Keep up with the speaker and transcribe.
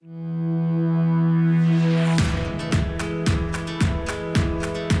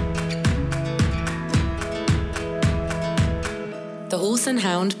and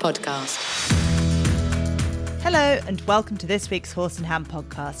Hound Podcast. Hello and welcome to this week's Horse and Hound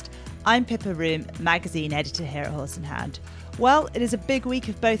Podcast. I'm Pippa, Roome, magazine editor here at Horse and Hound. Well, it is a big week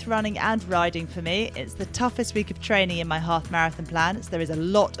of both running and riding for me. It's the toughest week of training in my half marathon plan, so there is a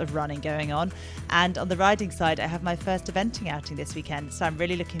lot of running going on. And on the riding side, I have my first eventing outing this weekend, so I'm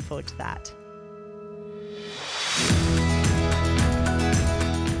really looking forward to that.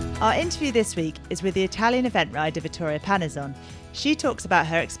 Our interview this week is with the Italian event rider Vittoria Panizzon. She talks about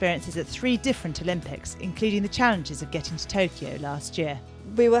her experiences at 3 different Olympics, including the challenges of getting to Tokyo last year.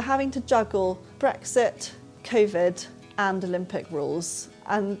 We were having to juggle Brexit, COVID and Olympic rules,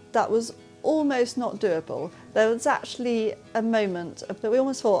 and that was almost not doable. There was actually a moment that we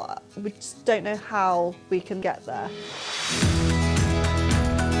almost thought, we just don't know how we can get there.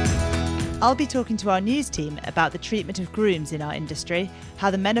 I'll be talking to our news team about the treatment of grooms in our industry, how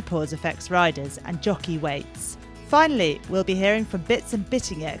the menopause affects riders and jockey weights. Finally, we'll be hearing from bits and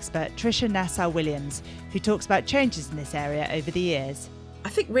bitting expert Tricia Nassau-WIlliams, who talks about changes in this area over the years. I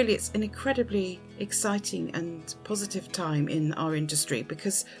think really it's an incredibly exciting and positive time in our industry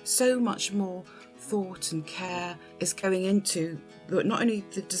because so much more thought and care is going into not only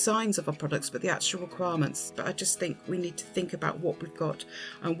the designs of our products but the actual requirements. But I just think we need to think about what we've got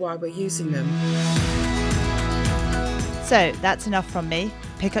and why we're using them. So that's enough from me.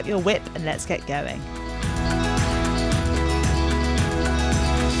 Pick up your whip and let's get going.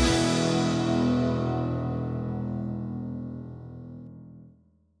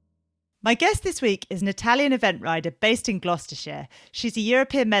 My guest this week is an Italian event rider based in Gloucestershire. She's a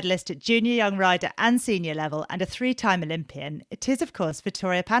European medalist at junior young rider and senior level and a 3-time Olympian. It is, of course,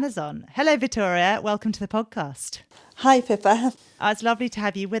 Vittoria Panizzon. Hello, Vittoria. Welcome to the podcast. Hi, Pippa. It's lovely to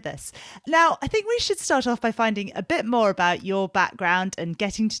have you with us. Now, I think we should start off by finding a bit more about your background and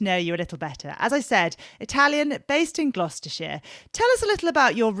getting to know you a little better. As I said, Italian, based in Gloucestershire. Tell us a little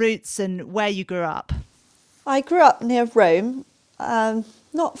about your roots and where you grew up. I grew up near Rome,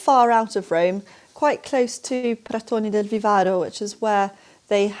 not far out of Rome, quite close to Pratoni del Vivaro, which is where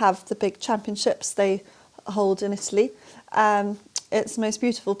they have the big championships they hold in Italy. It's the most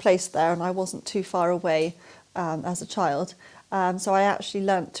beautiful place there, and I wasn't too far away as a child. So I actually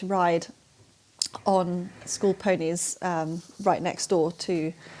learnt to ride on school ponies right next door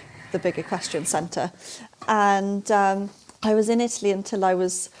to the big equestrian centre. And I was in Italy until I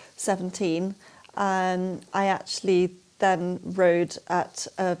was 17, and I actually then rode at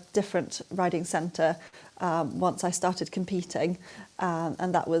a different riding centre once I started competing,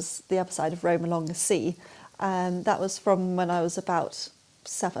 and that was the other side of Rome along the sea. That was from when I was about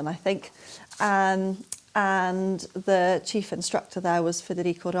 7, I think. And the chief instructor there was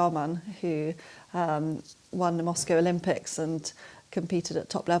Federico Roman, who won the Moscow Olympics and competed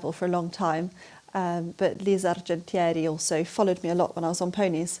at top level for a long time. But Lisa Argentieri also followed me a lot when I was on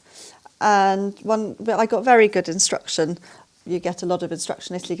ponies. And I got very good instruction. You get a lot of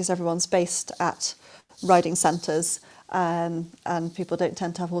instruction in Italy because everyone's based at riding centres, and people don't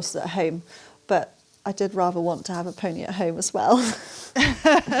tend to have horses at home. But I did rather want to have a pony at home as well.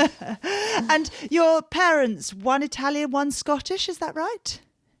 And your parents, one Italian, one Scottish, is that right?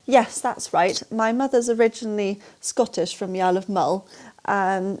 Yes, that's right. My mother's originally Scottish from the Isle of Mull,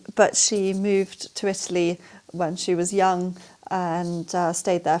 but she moved to Italy when she was young and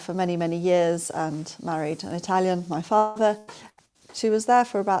stayed there for many, many years and married an Italian, my father. She was there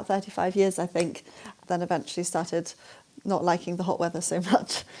for about 35 years, I think, then eventually started not liking the hot weather so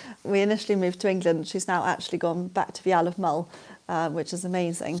much. We initially moved to England. She's now actually gone back to the Isle of Mull, which is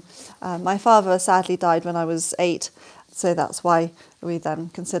amazing. My father sadly died when I was 8, so that's why we then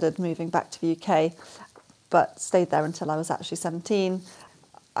considered moving back to the UK, but stayed there until I was actually 17.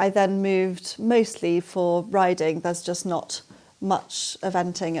 I then moved mostly for riding. There's just not much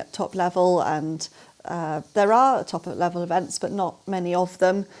eventing at top level, and there are top level events but not many of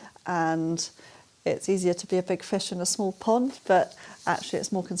them, and it's easier to be a big fish in a small pond, but actually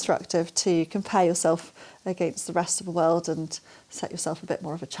it's more constructive to compare yourself against the rest of the world and set yourself a bit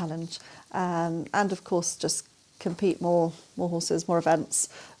more of a challenge, and of course just compete more horses, more events,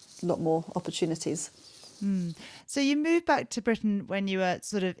 a lot more opportunities. So you moved back to Britain when you were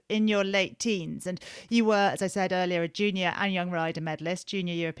sort of in your late teens, and you were, as I said earlier, a junior and young rider medalist,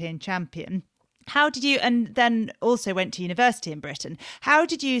 junior European champion. How did you, and then also went to university in Britain, how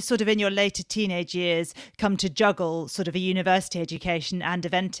did you sort of in your later teenage years come to juggle sort of a university education and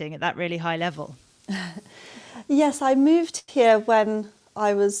eventing at that really high level? Yes, I moved here when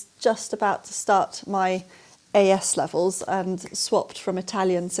I was just about to start my AS levels and swapped from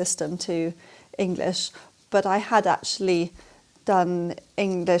Italian system to English. But I had actually done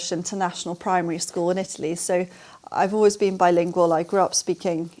English international primary school in Italy, so I've always been bilingual. I grew up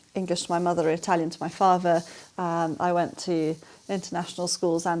speaking English to my mother, Italian to my father. I went to international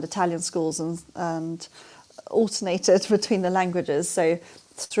schools and Italian schools and alternated between the languages. So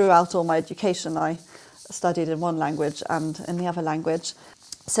throughout all my education, I studied in one language and in the other language.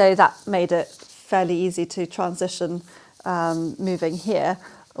 So that made it fairly easy to transition moving here,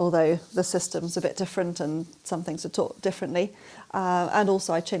 although the system's a bit different and some things are taught differently. And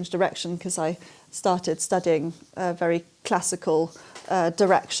also I changed direction because I started studying a very classical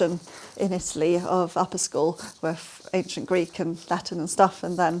direction in Italy of upper school with ancient Greek and Latin and stuff,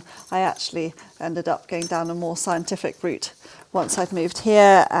 and then I actually ended up going down a more scientific route once I'd moved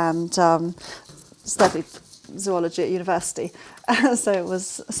here and studied zoology at university. So it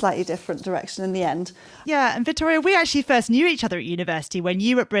was a slightly different direction in the end. Yeah, and Vittoria, we actually first knew each other at university when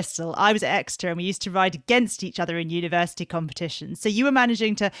you were at Bristol. I was at Exeter, and we used to ride against each other in university competitions. So you were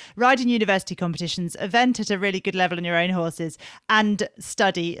managing to ride in university competitions, event at a really good level on your own horses, and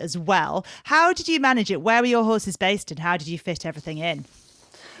study as well. How did you manage it? Where were your horses based, and how did you fit everything in?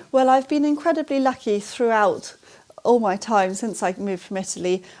 Well, I've been incredibly lucky throughout all my time since I moved from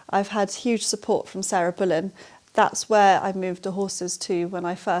Italy. I've had huge support from Sarah Bullen. That's where I moved the horses to when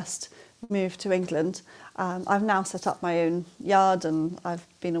I first moved to England. I've now set up my own yard and I've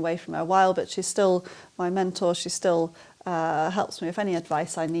been away from her a while, but she's still my mentor. She still helps me with any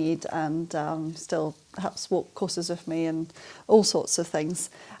advice I need and still helps walk courses with me and all sorts of things.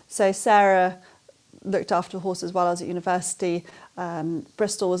 So Sarah looked after horses while I was at university.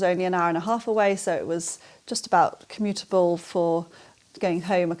 Bristol was only an hour and a half away, so it was just about commutable for going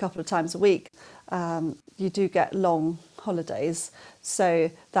home a couple of times a week. You do get long holidays,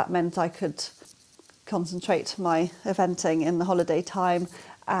 so that meant I could concentrate my eventing in the holiday time,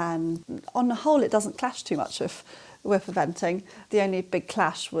 and on the whole it doesn't clash too much with eventing. The only big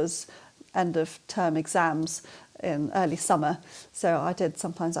clash was end of term exams in early summer, so I did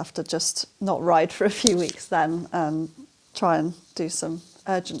sometimes have to just not ride for a few weeks then and try and do some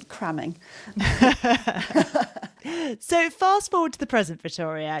urgent cramming. So fast forward to the present,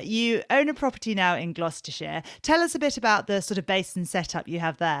 Vittoria. You own a property now in Gloucestershire. Tell us a bit about the sort of base and setup you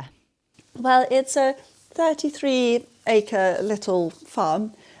have there. Well, it's a 33-acre little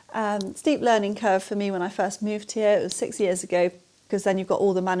farm. Steep learning curve for me when I first moved here. It was 6 years ago, because then you've got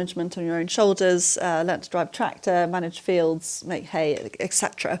all the management on your own shoulders, learnt to drive tractor, manage fields, make hay,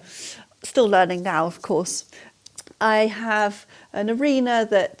 etc. Still learning now, of course. I have an arena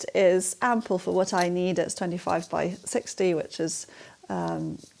that is ample for what I need. It's 25 by 60, which is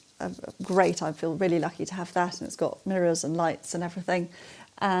great. I feel really lucky to have that, and it's got mirrors and lights and everything.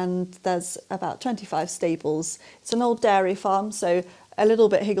 And there's about 25 stables. It's an old dairy farm, so a little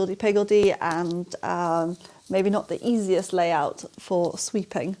bit higgledy-piggledy and maybe not the easiest layout for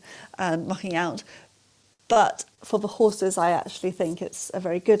sweeping and mucking out. But for the horses, I actually think it's a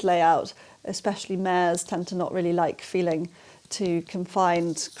very good layout. Especially mares tend to not really like feeling too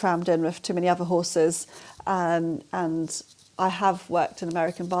confined, crammed in with too many other horses. And I have worked in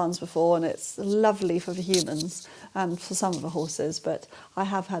American barns before, and it's lovely for the humans and for some of the horses, but I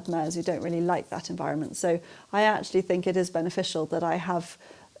have had mares who don't really like that environment. So I actually think it is beneficial that I have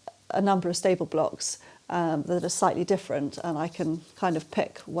a number of stable blocks that are slightly different, and I can kind of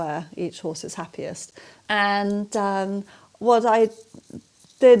pick where each horse is happiest. And what I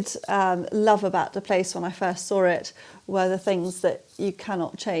did love about the place when I first saw it were the things that you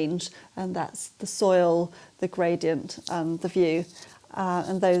cannot change, and that's the soil, the gradient and the view.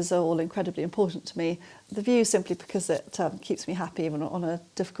 And those are all incredibly important to me. The view simply because it keeps me happy even on a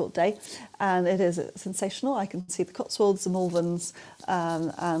difficult day, and it is sensational. I can see the Cotswolds, the Malverns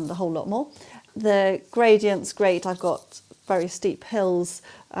and a whole lot more. The gradient's great. I've got very steep hills,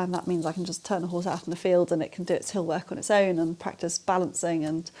 and that means I can just turn a horse out in the field and it can do its hill work on its own and practice balancing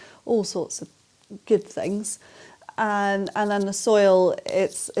and all sorts of good things. And then the soil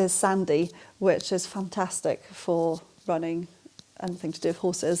is sandy, which is fantastic for running anything to do with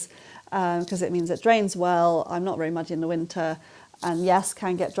horses, because it means it drains well. I'm not very muddy in the winter, and yes,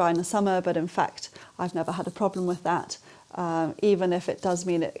 can get dry in the summer, but in fact I've never had a problem with that, even if it does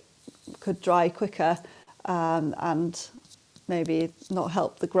mean it could dry quicker and maybe not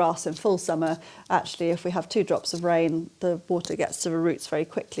help the grass in full summer. Actually, if we have 2 drops of rain, the water gets to the roots very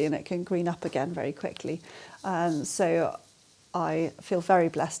quickly and it can green up again very quickly. So I feel very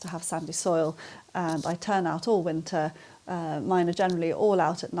blessed to have sandy soil, and I turn out all winter. Mine are generally all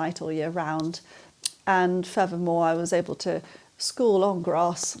out at night all year round, and furthermore I was able to school on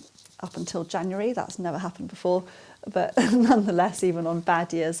grass up until January. That's never happened before, but nonetheless, even on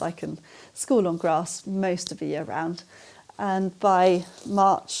bad years I can school on grass most of the year round. And by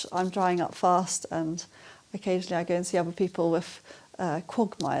March I'm drying up fast, and occasionally I go and see other people with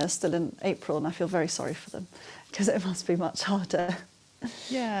quagmire still in April, and I feel very sorry for them because it must be much harder.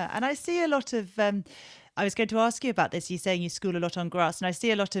 Yeah, and I see a lot of... I was going to ask you about this. You're saying you school a lot on grass, and I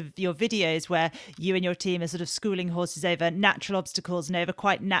see a lot of your videos where you and your team are sort of schooling horses over natural obstacles and over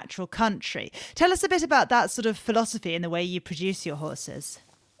quite natural country. Tell us a bit about that sort of philosophy in the way you produce your horses.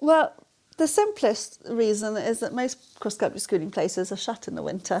 Well, the simplest reason is that most cross-country schooling places are shut in the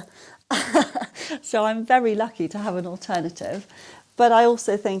winter. So I'm very lucky to have an alternative. But I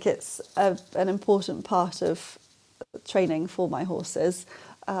also think it's an important part of training for my horses.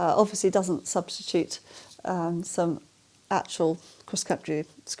 Obviously doesn't substitute some actual cross-country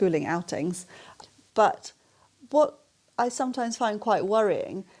schooling outings. But what I sometimes find quite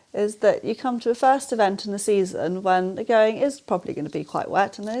worrying is that you come to a first event in the season when the going is probably going to be quite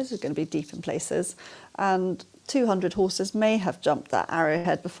wet and it is going to be deep in places, and 200 horses may have jumped that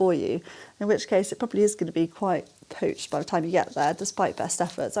arrowhead before you, in which case it probably is going to be quite poached by the time you get there, despite best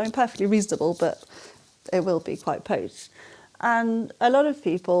efforts. I mean, perfectly reasonable, but it will be quite poached. And a lot of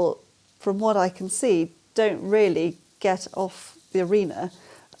people, from what I can see, don't really get off the arena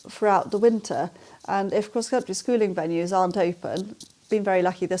throughout the winter. And if cross-country schooling venues aren't open, been very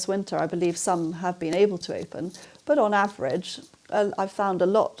lucky this winter, I believe some have been able to open, but on average I've found a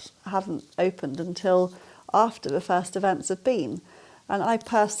lot haven't opened until after the first events have been. And I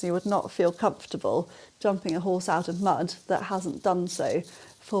personally would not feel comfortable jumping a horse out of mud that hasn't done so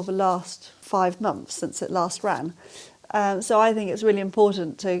for the last 5 months since it last ran. So I think it's really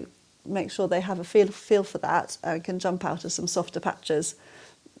important to make sure they have a feel for that and can jump out of some softer patches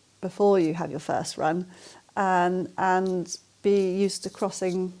before you have your first run, and be used to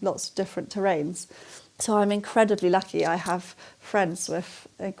crossing lots of different terrains. So I'm incredibly lucky. I have friends with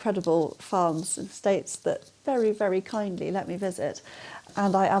incredible farms and estates that very, very kindly let me visit,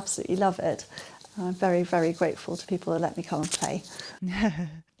 and I absolutely love it. I'm very, very grateful to people that let me come and play.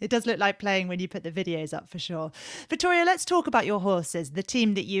 It does look like playing when you put the videos up, for sure. Vittoria, let's talk about your horses, the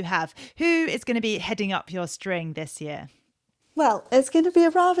team that you have. Who is going to be heading up your string this year? Well, it's going to be a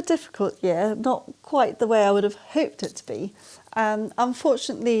rather difficult year, not quite the way I would have hoped it to be.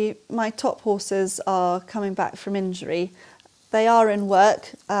 Unfortunately, my top horses are coming back from injury. They are in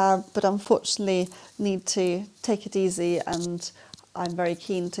work, but unfortunately need to take it easy, and I'm very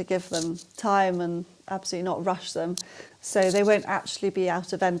keen to give them time and absolutely not rush them. So they won't actually be out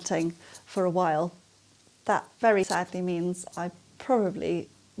eventing for a while. That very sadly means I probably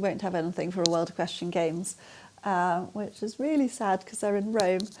won't have anything for a World Equestrian Games, which is really sad because they're in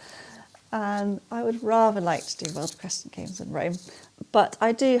Rome, and I would rather like to do World Equestrian Games in Rome. But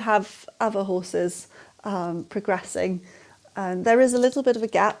I do have other horses progressing, and there is a little bit of a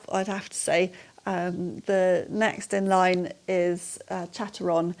gap, I'd have to say. The next in line is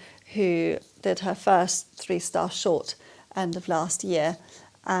Chatteron, who did her first 3-star short end of last year,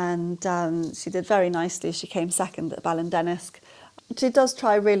 and she did very nicely. She came second at Ballindennisq. She does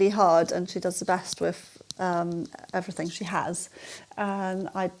try really hard, and she does the best with everything she has, and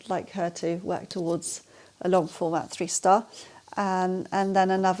I'd like her to work towards a long format 3-star. And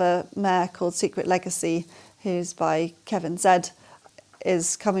then another mare called Secret Legacy, who's by Kevin Zed,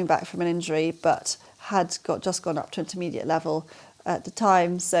 is coming back from an injury but had just gone up to intermediate level at the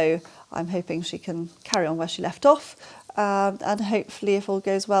time, so I'm hoping she can carry on where she left off, and hopefully if all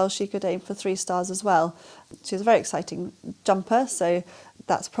goes well she could aim for 3 stars as well. She's a very exciting jumper, so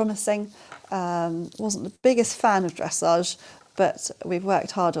that's promising. Wasn't the biggest fan of dressage, but we've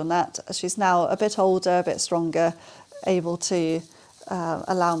worked hard on that. She's now a bit older, a bit stronger, able to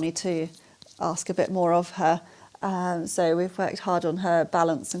allow me to ask a bit more of her. So we've worked hard on her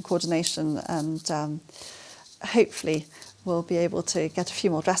balance and coordination, and hopefully we'll be able to get a few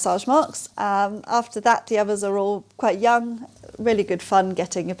more dressage marks. After that, the others are all quite young. Really good fun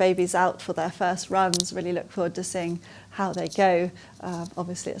getting your babies out for their first runs. Really look forward to seeing how they go.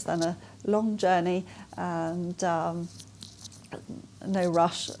 Obviously, it's then a long journey, and no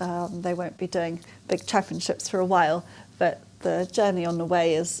rush. They won't be doing big championships for a while, but the journey on the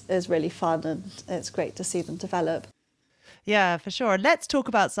way is really fun, and it's great to see them develop. Yeah, for sure. Let's talk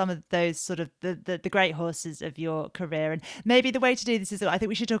about some of those sort of the great horses of your career. And maybe the way to do this is, I think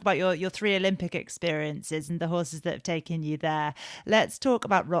we should talk about your 3 Olympic experiences and the horses that have taken you there. Let's talk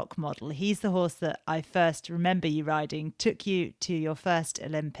about Rock Model. He's the horse that I first remember you riding, took you to your first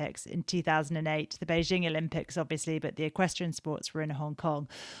Olympics in 2008, the Beijing Olympics, obviously, but the equestrian sports were in Hong Kong.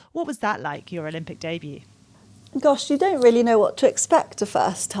 What was that like, your Olympic debut? Gosh, you don't really know what to expect the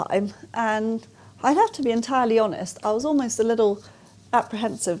first time, and I'd have to be entirely honest, I was almost a little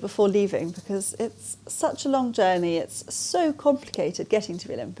apprehensive before leaving because it's such a long journey, it's so complicated getting to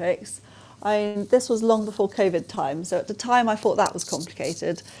the Olympics. This was long before COVID time, so at the time I thought that was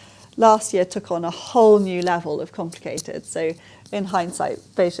complicated. Last year took on a whole new level of complicated, so in hindsight,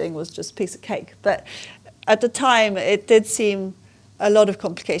 Beijing was just a piece of cake. But at the time, it did seem a lot of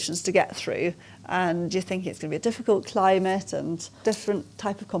complications to get through, and you think it's going to be a difficult climate and different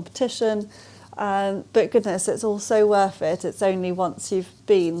type of competition. But goodness, it's all so worth it. It's only once you've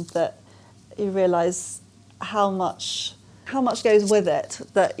been that you realise how much goes with it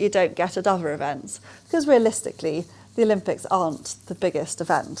that you don't get at other events. Because realistically, the Olympics aren't the biggest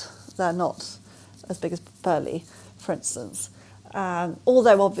event. They're not as big as Burley, for instance.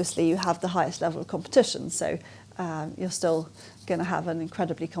 Although obviously you have the highest level of competition, so you're still going to have an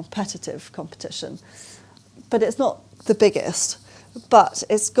incredibly competitive competition. But it's not the biggest, but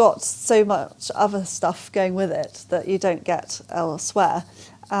it's got so much other stuff going with it that you don't get elsewhere.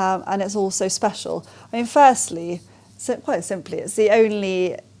 And it's also special. I mean, firstly, quite simply, it's the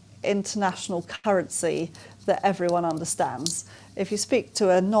only international currency that everyone understands. If you speak to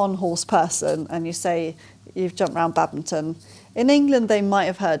a non-horse person and you say you've jumped around badminton, in England they might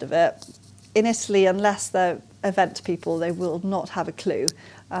have heard of it. In Italy, unless they're event people, they will not have a clue,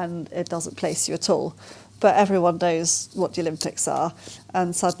 and it doesn't place you at all. But everyone knows what the Olympics are,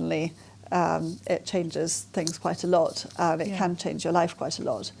 and suddenly it changes things quite a lot, and it can change your life quite a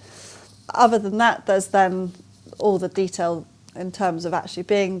lot. Other than that, there's then all the detail in terms of actually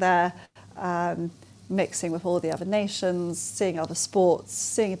being there, mixing with all the other nations, seeing other sports,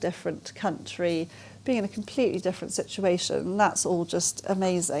 seeing a different country, being in a completely different situation. That's all just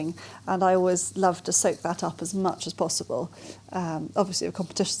amazing, and I always love to soak that up as much as possible. Obviously the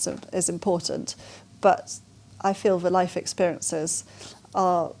competition is important, but I feel the life experiences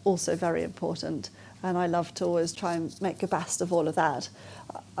are also very important, and I love to always try and make the best of all of that.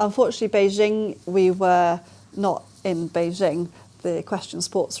 Unfortunately, Beijing, we were not in Beijing. The equestrian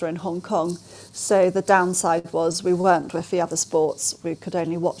sports were in Hong Kong, so the downside was we weren't with the other sports. We could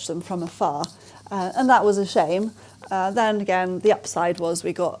only watch them from afar, and that was a shame. Then again, the upside was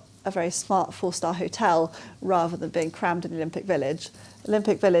we got a very smart 4-star hotel rather than being crammed in the Olympic Village.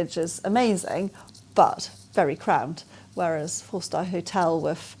 Olympic Village is amazing, but very crammed, whereas 4-star hotel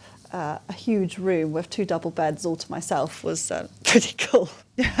with a huge room with 2 double beds all to myself was pretty cool.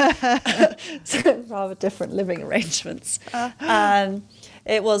 So rather different living arrangements. And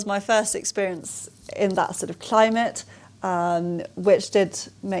it was my first experience in that sort of climate, which did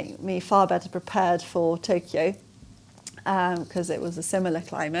make me far better prepared for Tokyo, because it was a similar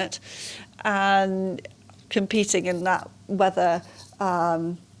climate. And competing in that weather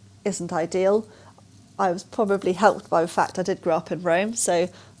isn't ideal. I was probably helped by the fact I did grow up in Rome, so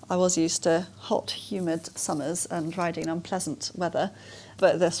I was used to hot, humid summers and riding unpleasant weather,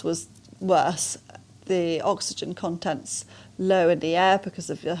 but this was worse. The oxygen content's low in the air because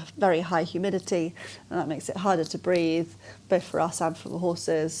of the very high humidity, and that makes it harder to breathe, both for us and for the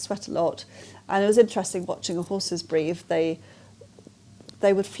horses. Sweat a lot. And it was interesting watching the horses breathe. They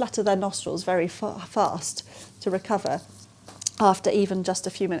would flutter their nostrils very fast to recover after even just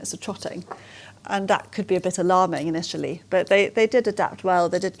a few minutes of trotting. And that could be a bit alarming initially, but they did adapt well,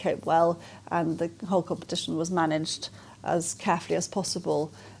 they did cope well, and the whole competition was managed as carefully as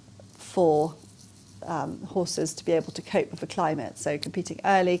possible for horses to be able to cope with the climate. So competing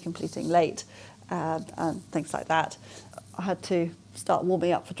early, competing late, and things like that. I had to start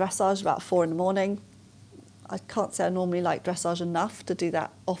warming up for dressage about 4 a.m. I can't say I normally like dressage enough to do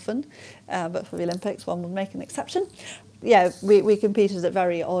that often, but for the Olympics one would make an exception. Yeah, we competed at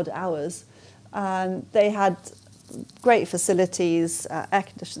very odd hours. And they had great facilities,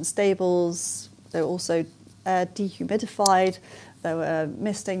 air-conditioned stables. They were also dehumidified. There were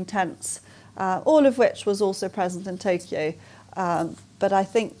misting tents, all of which was also present in Tokyo. But I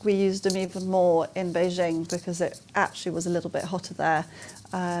think we used them even more in Beijing because it actually was a little bit hotter there.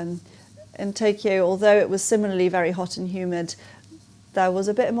 In Tokyo, although it was similarly very hot and humid, there was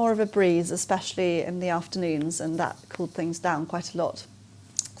a bit more of a breeze, especially in the afternoons, and that cooled things down quite a lot.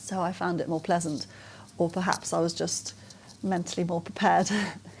 So I found it more pleasant, or perhaps I was just mentally more prepared.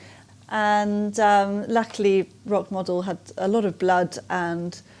 And luckily, Rock Model had a lot of blood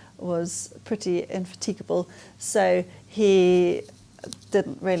and was pretty infatigable, so he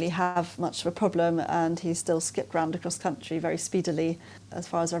didn't really have much of a problem, and he still skipped round across country very speedily. As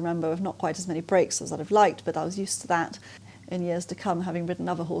far as I remember, with not quite as many breaks as I'd have liked, but I was used to that. In years to come, having ridden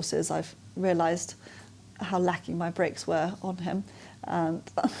other horses, I've realised how lacking my brakes were on him. And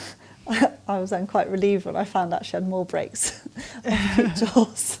I was then quite relieved when I found out she had more breaks on future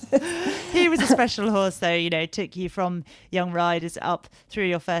horse. He was a special horse, though, you know, took you from young riders up through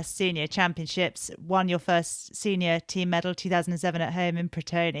your first senior championships, won your first senior team medal 2007 at home in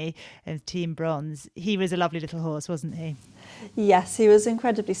Pratoni and team bronze. He was a lovely little horse, wasn't he? Yes, he was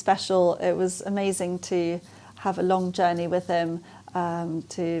incredibly special. It was amazing to have a long journey with him,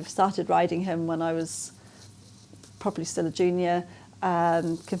 to have started riding him when I was probably still a junior,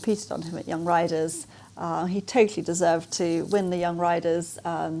 competed on him at Young Riders. He totally deserved to win the Young Riders.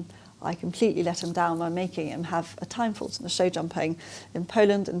 I completely let him down by making him have a time fault in the show jumping in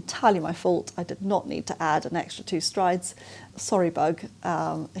Poland. Entirely my fault. I did not need to add an extra 2 strides. Sorry, Bug.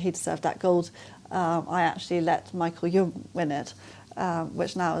 He deserved that gold. I actually let Michael Jung win it,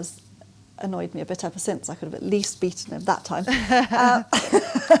 which now has annoyed me a bit ever since. I could have at least beaten him that time.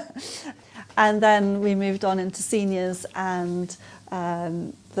 And then we moved on into seniors, and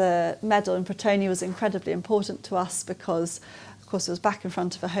the medal in Pratoni was incredibly important to us because, of course, it was back in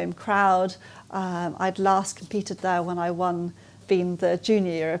front of a home crowd. I'd last competed there when I won, being the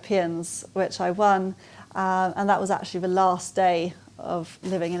Junior Europeans, which I won, and that was actually the last day of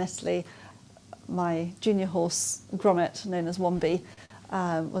living in Italy. My junior horse, Gromit, known as Wombi,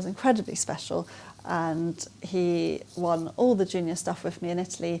 was incredibly special, and he won all the junior stuff with me in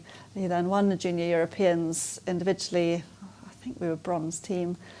Italy. He then won the Junior Europeans individually. I think we were bronze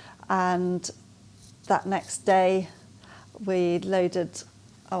team, and that next day I loaded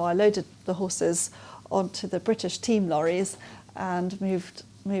the horses onto the British team lorries and moved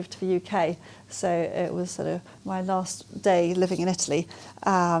to the UK. So it was sort of my last day living in Italy,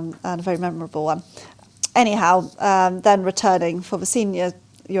 and a very memorable one. Anyhow, then returning for the senior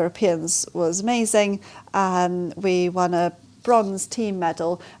Europeans was amazing. We won a bronze team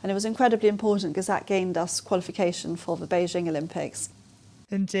medal, and it was incredibly important because that gained us qualification for the Beijing Olympics.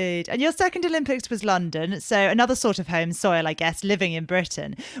 Indeed. And your second Olympics was London, so another sort of home soil, I guess, living in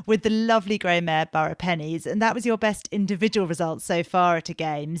Britain, with the lovely grey mare Borough Pennies, and that was your best individual result so far at a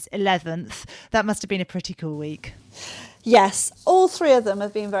Games, 11th. That must have been a pretty cool week. Yes, all 3 of them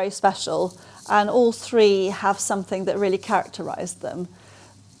have been very special, and all 3 have something that really characterised them.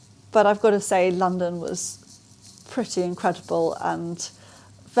 But I've got to say London was pretty incredible and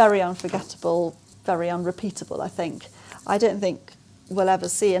very unforgettable, very unrepeatable, I think. I don't think we'll ever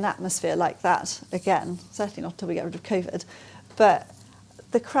see an atmosphere like that again, certainly not till we get rid of COVID. But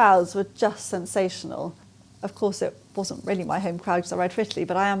the crowds were just sensational. Of course, it wasn't really my home crowd because I ride for Italy,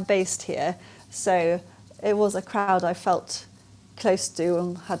 but I am based here. So it was a crowd I felt close to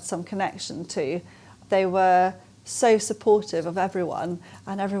and had some connection to. They were so supportive of everyone,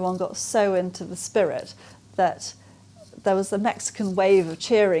 and everyone got so into the spirit that there was a Mexican wave of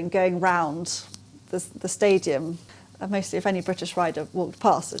cheering going round the stadium. Mostly if any British rider walked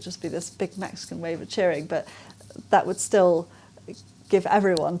past, it would just be this big Mexican wave of cheering, but that would still give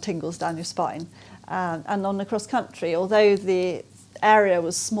everyone tingles down your spine. And on the cross country, although the area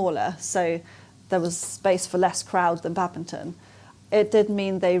was smaller, so there was space for less crowd than badminton, it did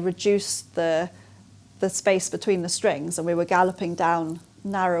mean they reduced the space between the strings, and we were galloping down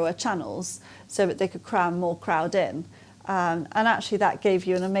narrower channels so that they could cram more crowd in. And actually that gave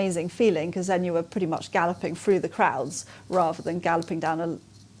you an amazing feeling, because then you were pretty much galloping through the crowds rather than galloping down a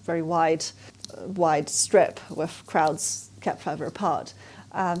very wide strip with crowds kept further apart.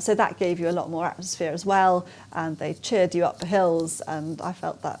 So that gave you a lot more atmosphere as well, and they cheered you up the hills, and I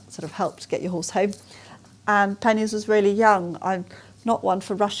felt that sort of helped get your horse home. And Pennies was really young. I'm not one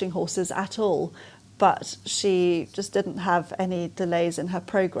for rushing horses at all, but she just didn't have any delays in her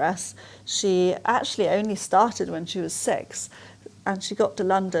progress. She actually only started when she was 6, and she got to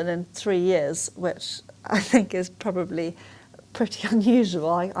London in 3 years, which I think is probably pretty unusual.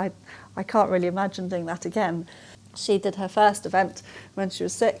 I can't really imagine doing that again. She did her first event when she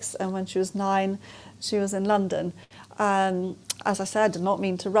was 6, and when she was 9, she was in London. As I said, I did not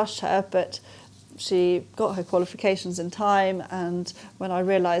mean to rush her, but she got her qualifications in time, and when I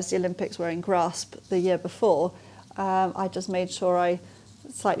realised the Olympics were in grasp the year before, I just made sure I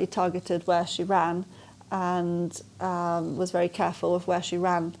slightly targeted where she ran, and was very careful with where she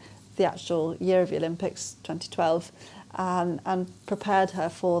ran the actual year of the Olympics, 2012, and prepared her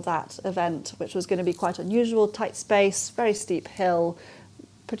for that event, which was going to be quite unusual, tight space, very steep hill,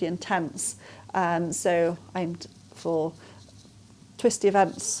 pretty intense. So I aimed for twisty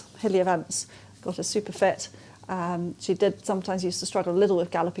events, hilly events, got her super fit. She did sometimes used to struggle a little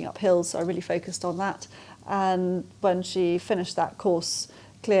with galloping up hills, so I really focused on that. And when she finished that course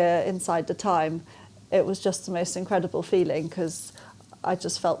clear inside the time, it was just the most incredible feeling, because I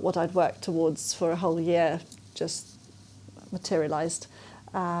just felt what I'd worked towards for a whole year just materialised.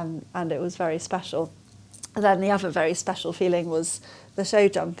 and it was very special. And then the other very special feeling was the show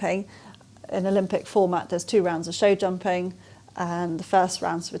jumping. In Olympic format, there's 2 rounds of show jumping, and the first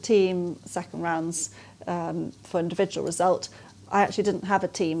round's for team, second round's for individual result. I actually didn't have a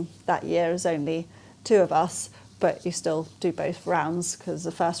team that year, it was only 2 of us, but you still do both rounds because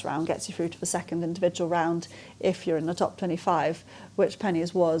the first round gets you through to the second individual round if you're in the top 25, which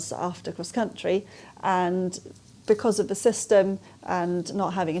Penny's was after cross country. And because of the system and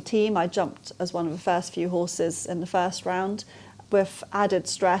not having a team, I jumped as one of the first few horses in the first round, with added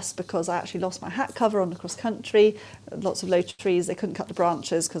stress because I actually lost my hat cover on the cross country. Lots of low trees, they couldn't cut the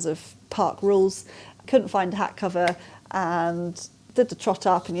branches because of park rules. Couldn't find a hat cover and did the trot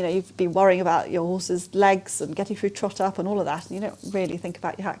up, and you've been worrying about your horse's legs and getting through trot up and all of that, and you don't really think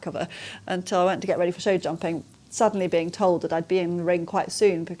about your hat cover until I went to get ready for show jumping, suddenly being told that I'd be in the ring quite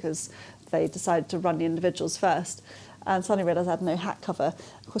soon because they decided to run the individuals first, and suddenly realised I had no hat cover.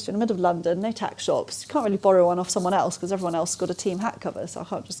 Of course, you're in the middle of London, no tack shops, you can't really borrow one off someone else because everyone else got a team hat cover, so I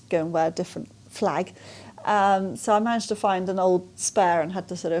can't just go and wear a different flag. So I managed to find an old spare and had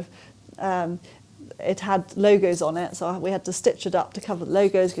to sort of it had logos on it, so we had to stitch it up to cover the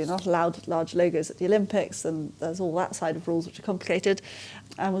logos because you're not allowed large logos at the Olympics, and there's all that side of rules which are complicated,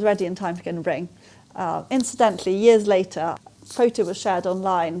 and was ready in time to get in the ring. Incidentally, years later, a photo was shared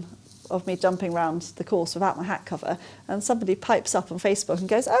online of me jumping around the course without my hat cover, and somebody pipes up on Facebook and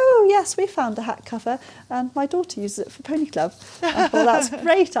goes, "Oh yes, we found a hat cover and my daughter uses it for Pony Club." I thought, that's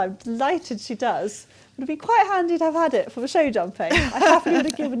great, I'm delighted she does. It would be quite handy to have had it for the show jumping. I happily would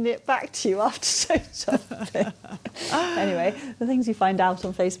have given it back to you after show jumping. Anyway, the things you find out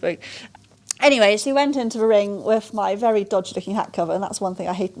on Facebook. Anyway, she went into the ring with my very dodgy-looking hat cover, and that's one thing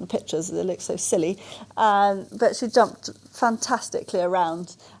I hate in the pictures, it looks so silly. But she jumped fantastically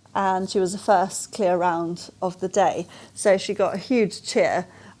around, and she was the first clear round of the day. So she got a huge cheer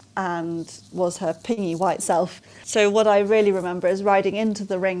and was her pingy white self. So what I really remember is riding into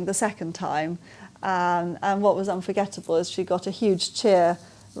the ring the second time, and what was unforgettable is she got a huge cheer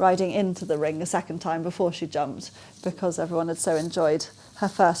riding into the ring a second time before she jumped because everyone had so enjoyed her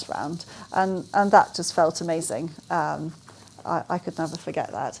first round, and that just felt amazing. I could never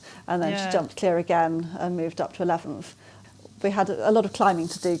forget that. And then she jumped clear again and moved up to 11th. We had a lot of climbing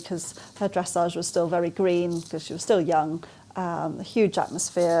to do because her dressage was still very green because she was still young, a huge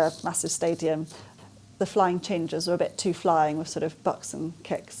atmosphere, massive stadium. The flying changes were a bit too flying with sort of bucks and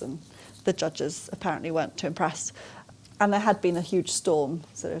kicks, and the judges apparently weren't too impressed. And there had been a huge storm,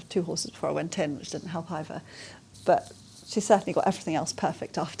 sort of 2 horses before I went in, which didn't help either. But she certainly got everything else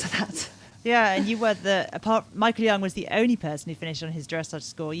perfect after that. Yeah, and you were Michael Young was the only person who finished on his dressage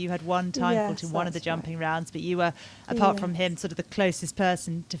score. You had one time fault in one of the jumping rounds, but you were, apart from him, sort of the closest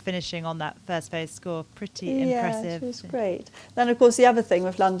person to finishing on that first phase score. Pretty impressive. Yeah, it was great. Then, of course, the other thing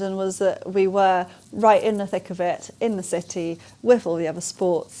with London was that we were right in the thick of it, in the city, with all the other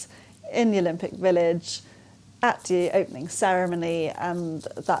sports, in the Olympic Village, at the opening ceremony, and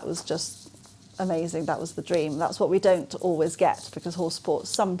that was just amazing. That was the dream. That's what we don't always get because horse sports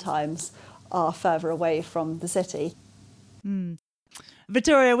sometimes are further away from the city.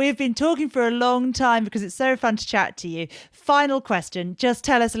 Vittoria, we've been talking for a long time because it's so fun to chat to you. Final question, just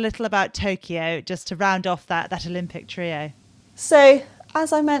tell us a little about Tokyo, just to round off that Olympic trio. So,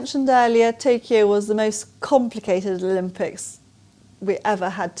 as I mentioned earlier, Tokyo was the most complicated Olympics we ever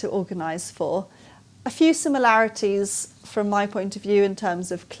had to organise for. A few similarities from my point of view in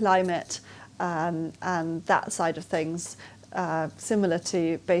terms of climate and that side of things, similar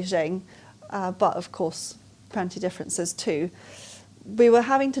to Beijing, but of course plenty of differences too. We were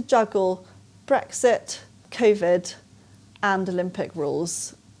having to juggle Brexit, COVID and Olympic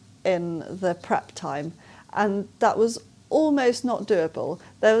rules in the prep time, and that was almost not doable.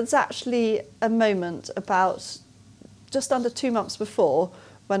 There was actually a moment about just under 2 months before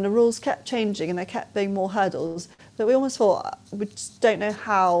when the rules kept changing and there kept being more hurdles that we almost thought we just don't know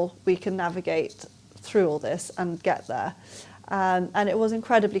how we can navigate through all this and get there. And it was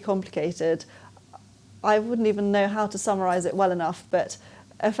incredibly complicated. I wouldn't even know how to summarise it well enough, but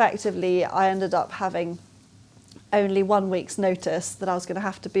effectively I ended up having only 1 week's notice that I was going to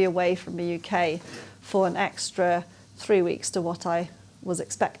have to be away from the UK for an extra 3 weeks to what I was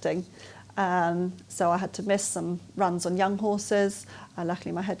expecting. So I had to miss some runs on young horses.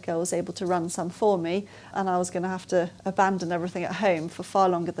 Luckily my head girl was able to run some for me, and I was going to have to abandon everything at home for far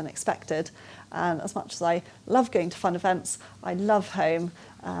longer than expected. And as much as I love going to fun events, I love home,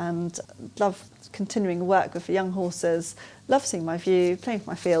 and love continuing work with the young horses, love seeing my view, playing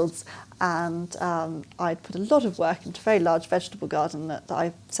for my fields, and I'd put a lot of work into a very large vegetable garden that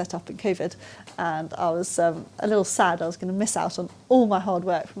I set up in COVID, and I was a little sad I was going to miss out on all my hard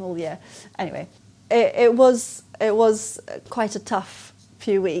work from all year. Anyway, it was quite a tough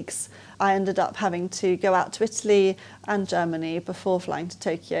few weeks. I ended up having to go out to Italy and Germany before flying to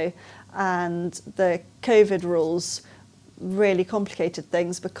Tokyo, and the COVID rules really complicated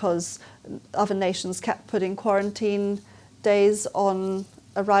things because other nations kept putting quarantine days on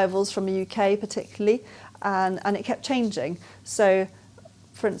arrivals from the UK particularly, and it kept changing. So,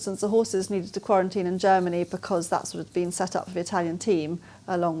 for instance, the horses needed to quarantine in Germany because that's what had been set up for the Italian team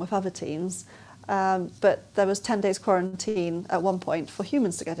along with other teams. But there was 10 days quarantine at one point for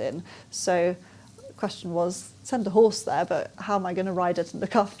humans to get in. So the question was, send a horse there, but how am I going to ride it and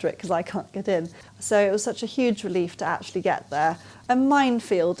look after it because I can't get in? So it was such a huge relief to actually get there. A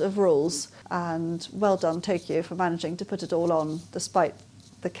minefield of rules, and well done Tokyo for managing to put it all on despite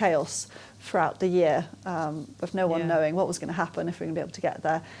the chaos throughout the year, with no one knowing what was going to happen, if we were going to be able to get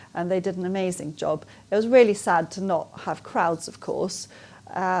there. And they did an amazing job. It was really sad to not have crowds, of course,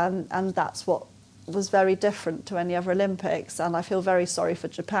 and that's what was very different to any other Olympics, and I feel very sorry for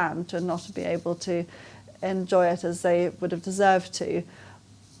Japan to not be able to enjoy it as they would have deserved to.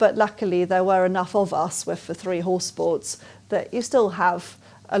 But luckily there were enough of us with the 3 horse sports that you still have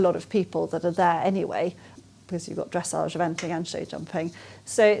a lot of people that are there anyway, because you've got dressage, eventing and show jumping.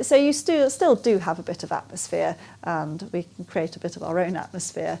 So you still do have a bit of atmosphere, and we can create a bit of our own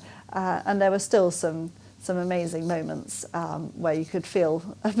atmosphere. And there were still some amazing moments where you could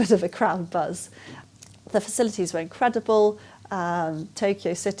feel a bit of a crowd buzz. The facilities were incredible.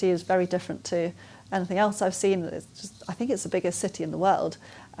 Tokyo City is very different to anything else I've seen. I think it's the biggest city in the world,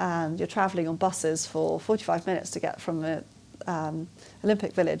 and you're travelling on buses for 45 minutes to get from the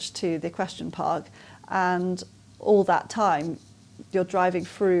Olympic Village to the equestrian park, and all that time you're driving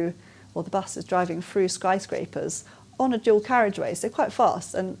through, or the bus is driving through skyscrapers on a dual carriageway, so quite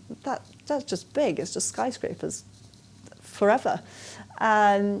fast, and that's just big. It's just skyscrapers forever,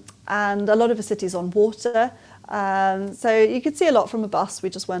 and a lot of the city's on water, so you could see a lot from a bus. We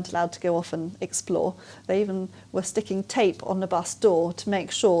just weren't allowed to go off and explore. They even were sticking tape on the bus door to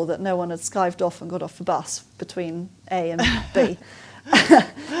make sure that no one had skived off and got off the bus between A and B.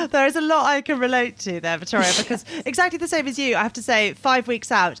 There is a lot I can relate to there, Vittoria, because exactly the same as you, I have to say, 5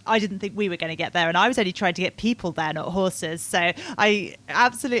 weeks out, I didn't think we were going to get there, and I was only trying to get people there, not horses. So I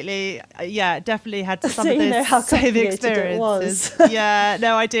absolutely, definitely had some of those same experiences. Yeah,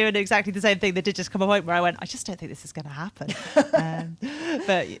 no, I do, and exactly the same thing. There did just come a point where I went, I just don't think this is going to happen.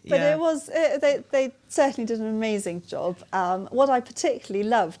 But it was, they certainly did an amazing job. What I particularly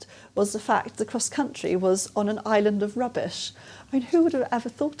loved was the fact the cross country was on an island of rubbish. I mean, who would have ever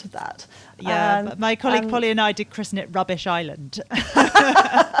thought of that? Yeah, but my colleague Polly and I did christen it Rubbish Island.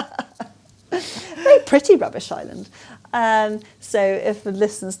 Very pretty Rubbish Island. So if the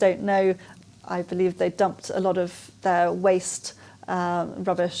listeners don't know, I believe they dumped a lot of their waste,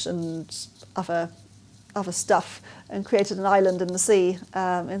 rubbish and other stuff, and created an island in the sea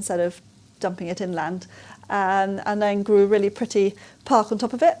instead of dumping it inland. And then grew a really pretty park on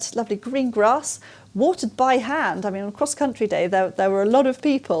top of it, lovely green grass, watered by hand. I mean, on cross-country day, there were a lot of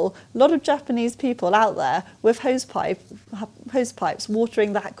people, a lot of Japanese people out there with hose pipes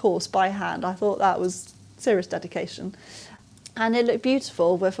watering that course by hand. I thought that was serious dedication. And it looked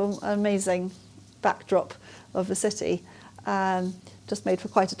beautiful with an amazing backdrop of the city. Just made for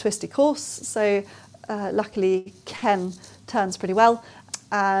quite a twisty course. So luckily, Ken turns pretty well,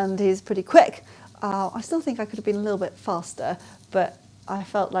 and he's pretty quick. I still think I could have been a little bit faster, but I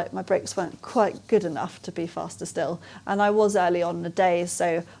felt like my brakes weren't quite good enough to be faster still. And I was early on in the day,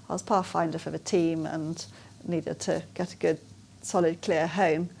 so I was pathfinder for the team and needed to get a good, solid, clear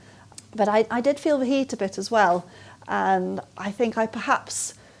home. But I did feel the heat a bit as well, and I think I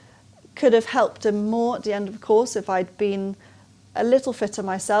perhaps could have helped him more at the end of the course if I'd been a little fitter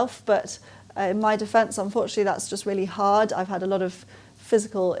myself. But in my defence, unfortunately, that's just really hard. I've had a lot of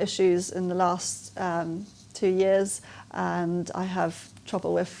physical issues in the last 2 years, and I have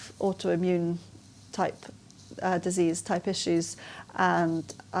trouble with autoimmune type disease type issues,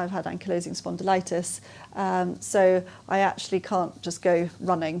 and I've had ankylosing spondylitis, so I actually can't just go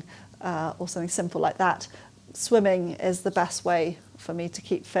running or something simple like that. Swimming is the best way for me to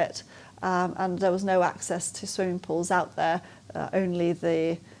keep fit, and there was no access to swimming pools out there. Only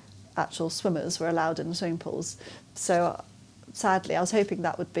the actual swimmers were allowed in the swimming pools, so sadly, I was hoping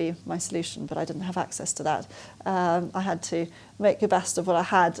that would be my solution, but I didn't have access to that. I had to make the best of what I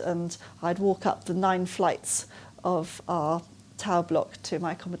had, and I'd walk up the 9 flights of our tower block to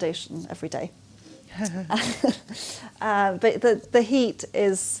my accommodation every day. But the heat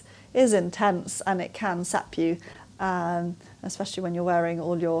is intense, and it can sap you, especially when you're wearing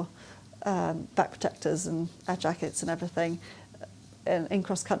all your back protectors and air jackets and everything. In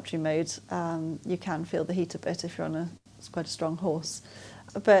cross-country mode, you can feel the heat a bit if you're on quite a strong horse.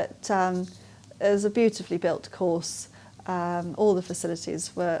 But it was a beautifully built course. All the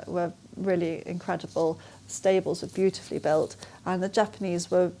facilities were really incredible. The stables were beautifully built, and the Japanese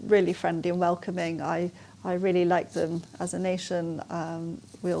were really friendly and welcoming. I really liked them as a nation.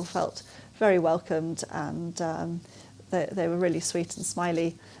 We all felt very welcomed, and they were really sweet and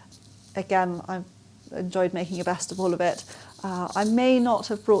smiley. Again, I enjoyed making a best of all of it. I may not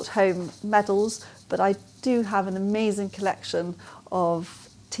have brought home medals, but I do have an amazing collection of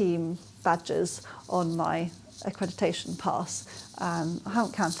team badges on my accreditation pass. I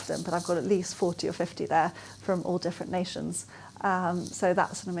haven't counted them, but I've got at least 40 or 50 there from all different nations. So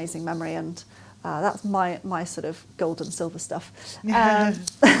that's an amazing memory, and that's my sort of gold and silver stuff.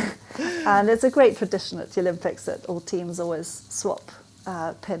 And it's a great tradition at the Olympics that all teams always swap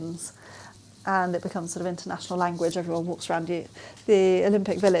pins, and it becomes sort of international language. Everyone walks around the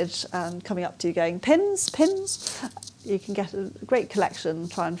Olympic Village and coming up to you going, pins, pins. You can get a great collection,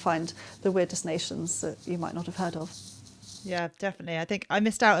 try and find the weirdest nations that you might not have heard of. Yeah, definitely. I think I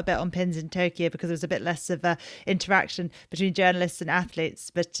missed out a bit on pins in Tokyo because there was a bit less of interaction between journalists and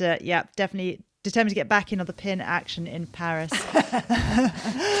athletes. But yeah, definitely determined to get back in on the pin action in Paris.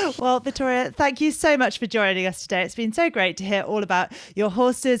 Well, Vittoria, thank you so much for joining us today. It's been so great to hear all about your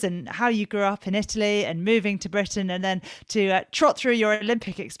horses and how you grew up in Italy and moving to Britain, and then to trot through your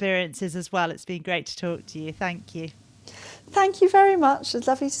Olympic experiences as well. It's been great to talk to you. Thank you. Thank you very much. It's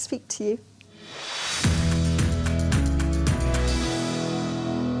lovely to speak to you.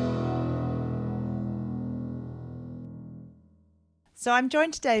 So I'm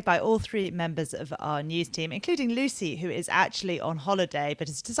joined today by all three members of our news team, including Lucy, who is actually on holiday but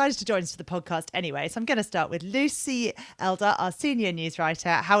has decided to join us for the podcast anyway. So I'm going to start with Lucy Elder, our senior news writer.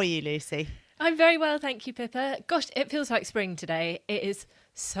 How are you, Lucy? I'm very well, thank you, Pippa. Gosh, it feels like spring today. It is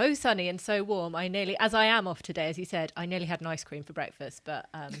so sunny and so warm. As I am off today, as you said, I nearly had an ice cream for breakfast, but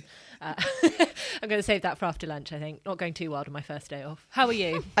I'm going to save that for after lunch, I think. Not going too wild on my first day off. How are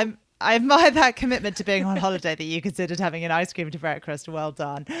you? I admire that commitment to being on holiday that you considered having an ice cream to breakfast. Well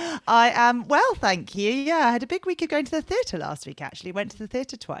done. I am well, thank you. Yeah, I had a big week of going to the theatre last week, actually. Went to the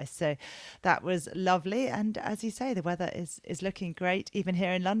theatre twice, so that was lovely. And as you say, the weather is looking great, even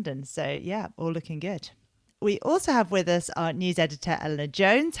here in London. So yeah, all looking good. We also have with us our news editor, Eleanor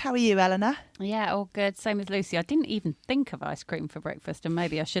Jones. How are you, Eleanor? Yeah, all good. Same as Lucy. I didn't even think of ice cream for breakfast, and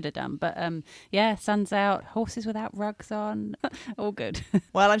maybe I should have done. But yeah, sun's out, horses without rugs on, all good.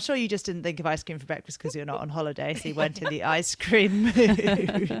 Well, I'm sure you just didn't think of ice cream for breakfast because you're not on holiday, so you weren't in the ice cream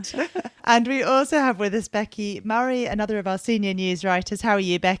mood. And we also have with us Becky Murray, another of our senior news writers. How are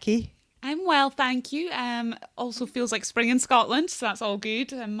you, Becky? I'm well, thank you. Also feels like spring in Scotland, so that's all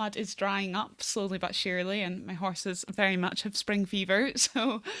good. Mud is drying up slowly but surely, and my horses very much have spring fever,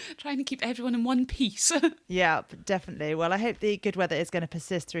 so trying to keep everyone in one piece. Yeah, definitely. Well, I hope the good weather is going to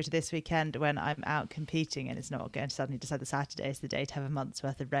persist through to this weekend when I'm out competing, and it's not going to suddenly decide the Saturday is the day to have a month's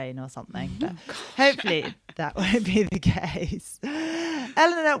worth of rain or something. But hopefully that won't be the case.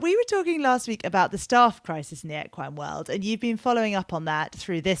 Eleanor, we were talking last week about the staff crisis in the equine world, and you've been following up on that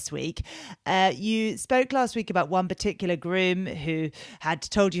through this week. You spoke last week about one particular groom who had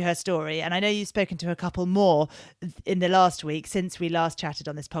told you her story, and I know you've spoken to a couple more in the last week since we last chatted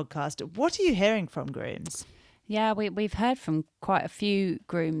on this podcast. What are you hearing from grooms? Yeah, we've heard from quite a few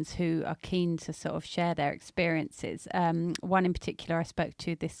grooms who are keen to sort of share their experiences. One in particular I spoke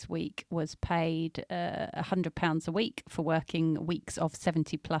to this week was paid £100 a week for working weeks of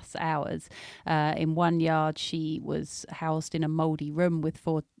 70 plus hours. In one yard, she was housed in a mouldy room with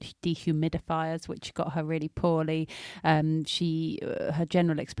 4 dehumidifiers, which got her really poorly. Her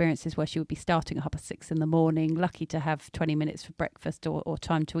general experiences where she would be starting at 6:30 in the morning, lucky to have 20 minutes for breakfast or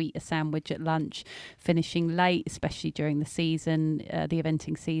time to eat a sandwich at lunch, finishing late, especially during the season, the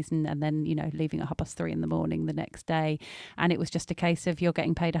eventing season, and then, leaving at 3:30 in the morning the next day. And it was just a case of you're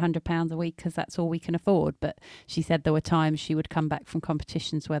getting paid £100 a week because that's all we can afford. But she said there were times she would come back from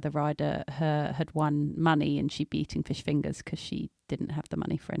competitions where the rider had won money and she'd be eating fish fingers because she didn't have the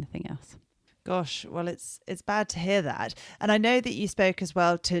money for anything else. Gosh, well, it's bad to hear that. And I know that you spoke as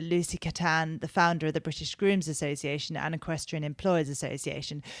well to Lucy Catan, the founder of the British Grooms Association and Equestrian Employers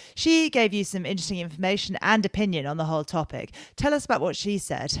Association. She gave you some interesting information and opinion on the whole topic. Tell us about what she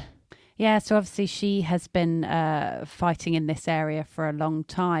said. Yeah, so obviously she has been fighting in this area for a long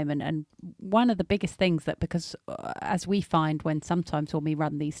time. And one of the biggest things that, because as we find sometimes when we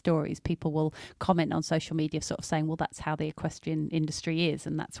run these stories, people will comment on social media sort of saying, well, that's how the equestrian industry is.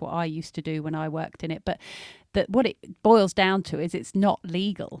 And that's what I used to do when I worked in it. But that what it boils down to is it's not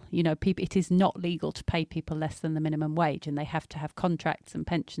legal. It is not legal to pay people less than the minimum wage, and they have to have contracts and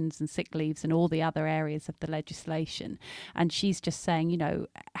pensions and sick leaves and all the other areas of the legislation. And she's just saying,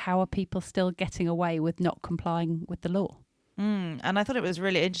 how are people still getting away with not complying with the law? And I thought it was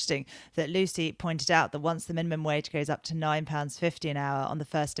really interesting that Lucy pointed out that once the minimum wage goes up to £9.50 an hour on the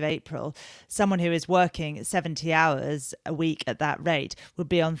 1st of April, someone who is working 70 hours a week at that rate would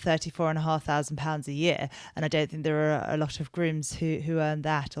be on £34,500 a year. And I don't think there are a lot of grooms who earn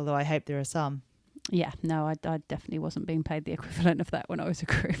that, although I hope there are some. Yeah, no, I definitely wasn't being paid the equivalent of that when I was a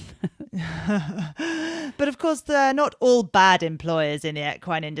groom. But of course, they're not all bad employers in the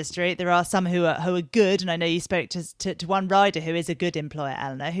equine industry. There are some who are good, and I know you spoke to one rider who is a good employer,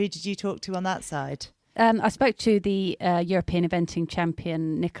 Eleanor. Who did you talk to on that side? I spoke to the European eventing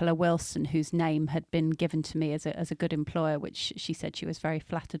champion, Nicola Wilson, whose name had been given to me as a good employer, which she said she was very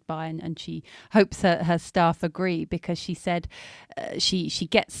flattered by, and she hopes her staff agree, because she said she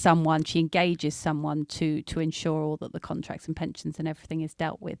gets someone, she engages someone to ensure all that the contracts and pensions and everything is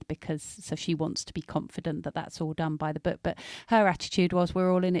dealt with, so she wants to be confident that that's all done by the book. But her attitude was,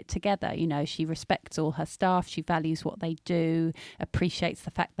 we're all in it together. She respects all her staff, she values what they do, appreciates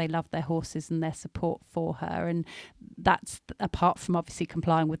the fact they love their horses and their support for her. And that's, apart from obviously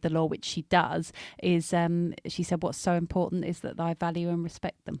complying with the law, which she does, is she said what's so important is that I value and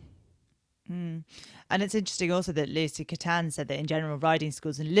respect them. And it's interesting also that Lucy Catan said that in general riding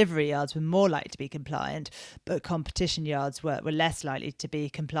schools and livery yards were more likely to be compliant, but competition yards were less likely to be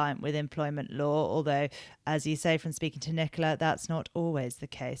compliant with employment law, although, as you say from speaking to Nicola, that's not always the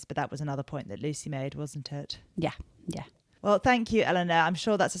case. But that was another point that Lucy made, wasn't it? Yeah. Well, thank you, Eleanor. I'm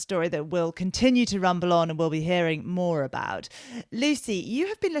sure that's a story that will continue to rumble on and we'll be hearing more about. Lucy, you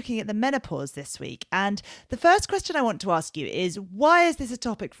have been looking at the menopause this week. And the first question I want to ask you is, why is this a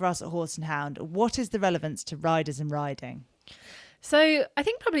topic for us at Horse and Hound? What is the relevance to riders and riding? So I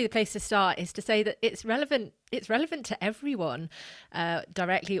think probably the place to start is to say that it's relevant to everyone,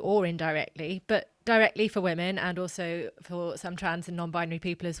 directly or indirectly, but directly for women and also for some trans and non-binary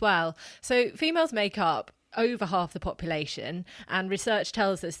people as well. So females make up over half the population, and research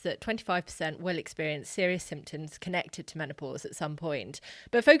tells us that 25% will experience serious symptoms connected to menopause at some point.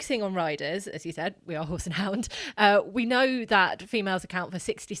 But focusing on riders, as you said, we are Horse and Hound, we know that females account for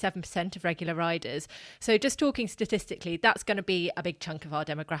 67% of regular riders. So just talking statistically, that's going to be a big chunk of our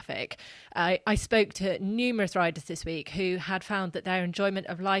demographic. I spoke to numerous riders this week who had found that their enjoyment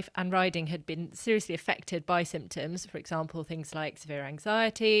of life and riding had been seriously affected by symptoms, for example, things like severe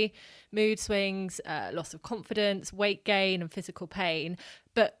anxiety, mood swings, loss of confidence, weight gain and physical pain.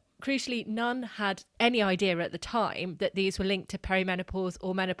 But crucially, none had any idea at the time that these were linked to perimenopause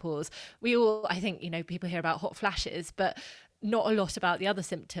or menopause. We all, I think, people hear about hot flashes, but not a lot about the other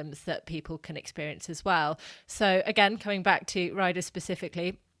symptoms that people can experience as well. So again, coming back to riders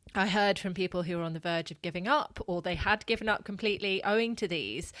specifically, I heard from people who were on the verge of giving up, or they had given up completely owing to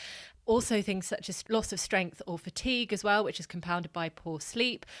these. Also things such as loss of strength or fatigue as well, which is compounded by poor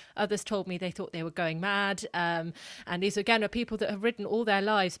sleep. Others told me they thought they were going mad. And these, again, are people that have ridden all their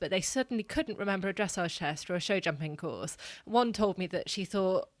lives, but they suddenly couldn't remember a dressage test or a show jumping course. One told me that she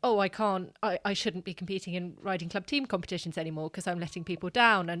thought, I shouldn't be competing in riding club team competitions anymore because I'm letting people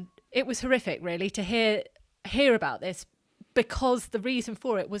down. And it was horrific, really, to hear about this, because the reason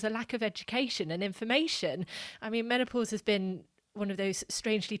for it was a lack of education and information. I mean, menopause has been one of those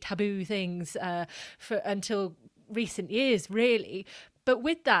strangely taboo things until recent years, really. But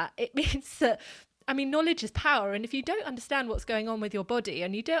with that, it means that, knowledge is power. And if you don't understand what's going on with your body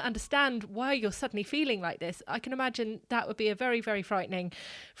and you don't understand why you're suddenly feeling like this, I can imagine that would be a very, very frightening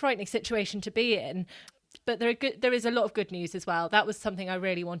situation to be in. But there is a lot of good news as well. That was something I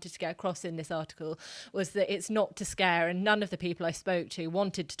really wanted to get across in this article, was that it's not to scare, and none of the people I spoke to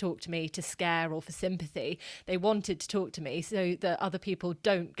wanted to talk to me to scare or for sympathy. They wanted to talk to me so that other people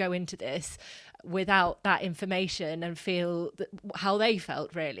don't go into this without that information and feel how they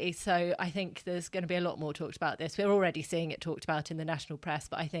felt, really. So I think there's going to be a lot more talked about this. We're already seeing it talked about in the national press,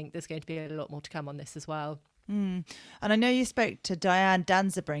 but I think there's going to be a lot more to come on this as well. And I know you spoke to Diane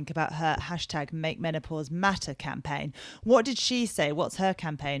Danzebrink about her #MakeMenopauseMatter campaign. What did she say? What's her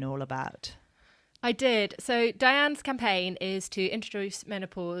campaign all about? I did. So Diane's campaign is to introduce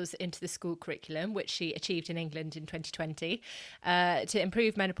menopause into the school curriculum, which she achieved in England in 2020, to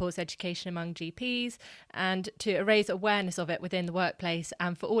improve menopause education among GPs and to raise awareness of it within the workplace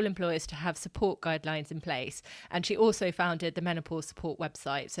and for all employers to have support guidelines in place. And she also founded the menopause support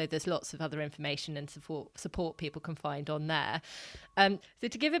website. So there's lots of other information and support people can find on there. So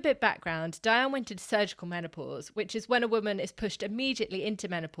to give a bit of background, Diane went into surgical menopause, which is when a woman is pushed immediately into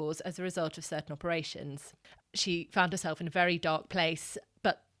menopause as a result of certain operations. She found herself in a very dark place,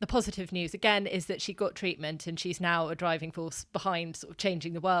 but the positive news again is that she got treatment and she's now a driving force behind sort of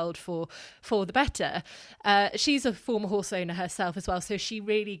changing the world for the better. She's a former horse owner herself as well, so she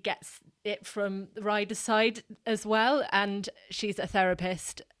really gets it from the rider's side as well, and she's a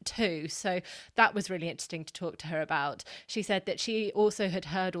therapist too, so that was really interesting to talk to her about. She said that she also had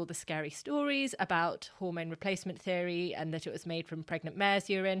heard all the scary stories about hormone replacement theory and that it was made from pregnant mare's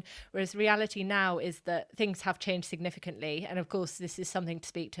urine, whereas reality now is that things have changed significantly, and of course this is something to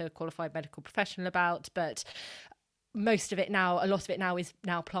speak to a qualified medical professional about, but a lot of it now is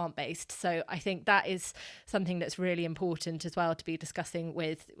now plant-based. So I think that is something that's really important as well to be discussing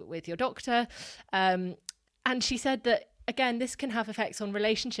with your doctor. And she said that, again, this can have effects on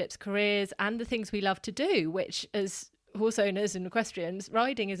relationships, careers, and the things we love to do, which as horse owners and equestrians,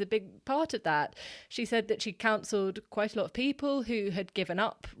 riding is a big part of that. She said that she counselled quite a lot of people who had given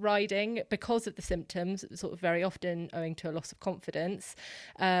up riding because of the symptoms, sort of very often owing to a loss of confidence,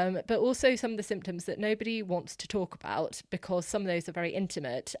 but also some of the symptoms that nobody wants to talk about because some of those are very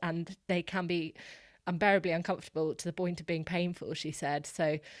intimate and they can be unbearably uncomfortable to the point of being painful, she said.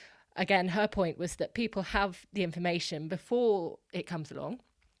 So again, her point was that people have the information before it comes along,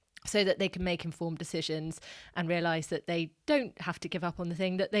 so that they can make informed decisions and realise that they don't have to give up on the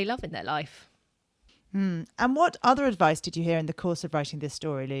thing that they love in their life. And what other advice did you hear in the course of writing this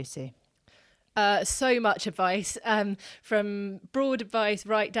story, Lucy? So much advice, from broad advice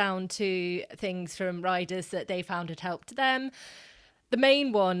right down to things from riders that they found had helped them. The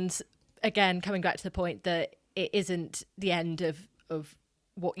main ones, again, coming back to the point that it isn't the end of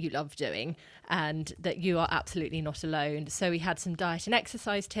what you love doing and that you are absolutely not alone. So we had some diet and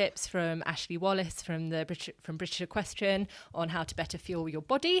exercise tips from Ashley Wallace from British Equestrian on how to better fuel your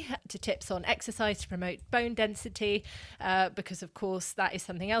body, to tips on exercise to promote bone density, because of course that is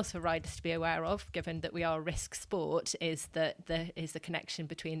something else for riders to be aware of, given that we are a risk sport, is that there is a connection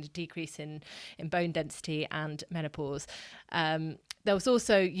between the decrease in bone density and menopause. There was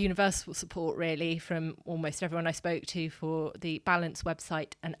also universal support, really, from almost everyone I spoke to for the Balance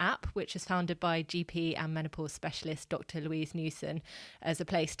website and app, which is founded by GP and menopause specialist Dr. Louise Newson, as a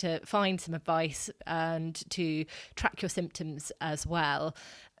place to find some advice and to track your symptoms as well.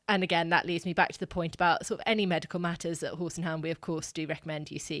 And again, that leads me back to the point about sort of any medical matters at Horse and Hound. We, of course, do recommend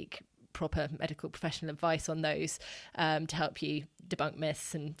you seek proper medical professional advice on those, to help you debunk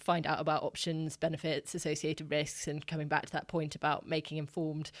myths and find out about options, benefits, associated risks, and coming back to that point about making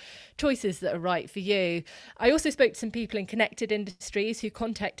informed choices that are right for you. I also spoke to some people in connected industries who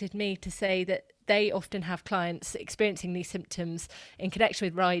contacted me to say that they often have clients experiencing these symptoms in connection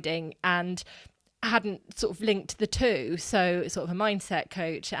with riding and hadn't sort of linked the two, so sort of a mindset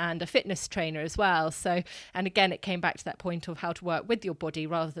coach and a fitness trainer as well. So, and again, it came back to that point of how to work with your body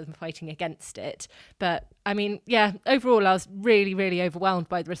rather than fighting against it. But I mean, yeah, overall I was really, really overwhelmed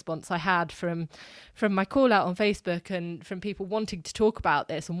by the response I had from my call out on Facebook and from people wanting to talk about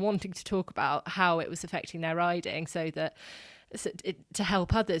this and wanting to talk about how it was affecting their riding, so that to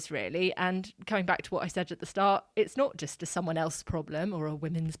help others, really. And coming back to what I said at the start, it's not just a someone else's problem or a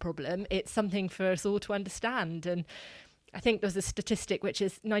women's problem, it's something for us all to understand. And I think there's a statistic which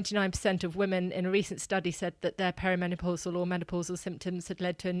is 99% of women in a recent study said that their perimenopausal or menopausal symptoms had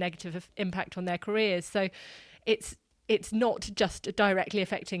led to a negative impact on their careers. So it's not just directly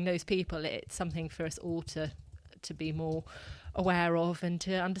affecting those people, it's something for us all to be more aware of and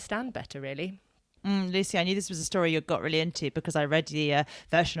to understand better, really. Lucy, I knew this was a story you got really into because I read the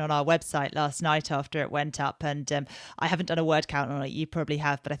version on our website last night after it went up, and I haven't done a word count on it. You probably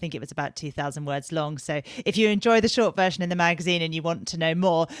have, but I think it was about 2,000 words long. So if you enjoy the short version in the magazine and you want to know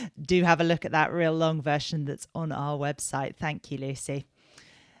more, do have a look at that real long version that's on our website. Thank you, Lucy.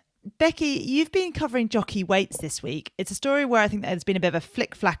 Becky, you've been covering jockey weights this week. It's a story where I think there's been a bit of a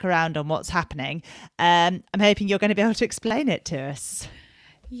flick-flack around on what's happening. I'm hoping you're going to be able to explain it to us.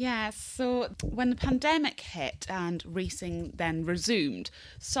 Yes, so when the pandemic hit and racing then resumed,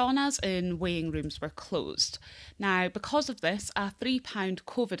 saunas in weighing rooms were closed. Now, because of this, a £3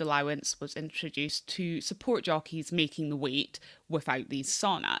 COVID allowance was introduced to support jockeys making the weight without these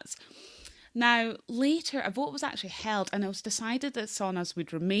saunas. Now, later, a vote was actually held and it was decided that saunas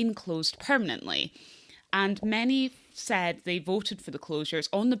would remain closed permanently. And many said they voted for the closures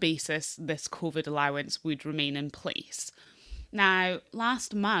on the basis this COVID allowance would remain in place. Now,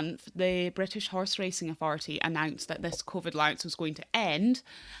 last month, the British Horse Racing Authority announced that this COVID allowance was going to end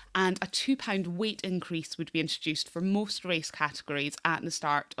and a £2 weight increase would be introduced for most race categories at the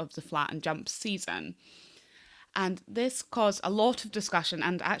start of the flat and jump season. And this caused a lot of discussion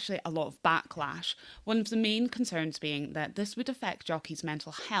and actually a lot of backlash. One of the main concerns being that this would affect jockeys'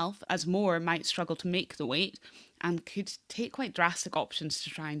 mental health, as more might struggle to make the weight and could take quite drastic options to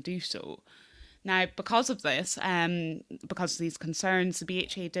try and do so. Now, because of this, because of these concerns, the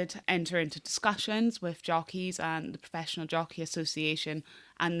BHA did enter into discussions with jockeys and the Professional Jockey Association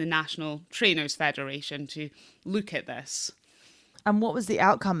and the National Trainers Federation to look at this. And what was the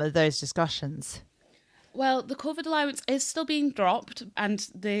outcome of those discussions? Well, the COVID allowance is still being dropped and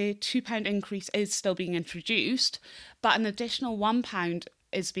the £2 increase is still being introduced, but an additional £1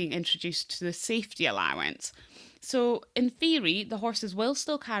 is being introduced to the safety allowance. So, in theory, the horses will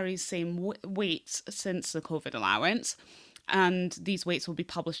still carry the same weights since the COVID allowance, and these weights will be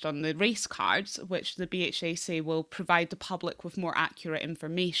published on the race cards, which the BHA say will provide the public with more accurate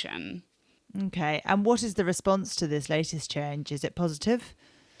information. Okay, and what is the response to this latest change? Is it positive?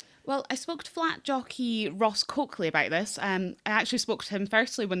 Well, I spoke to flat jockey Ross Coakley about this. I actually spoke to him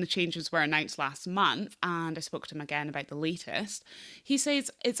firstly when the changes were announced last month, and I spoke to him again about the latest. He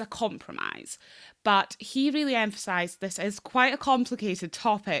says it's a compromise, but he really emphasised this is quite a complicated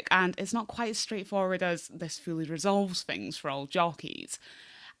topic and it's not quite as straightforward as this fully resolves things for all jockeys.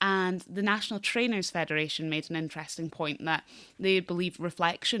 And the National Trainers Federation made an interesting point that they believe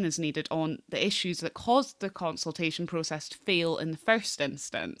reflection is needed on the issues that caused the consultation process to fail in the first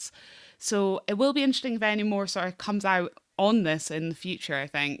instance. So it will be interesting if any more sort of comes out on this in the future, I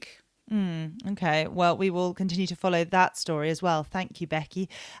think. Okay, well, we will continue to follow that story as well. Thank you, Becky.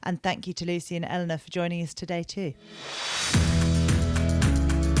 And thank you to Lucy and Eleanor for joining us today too.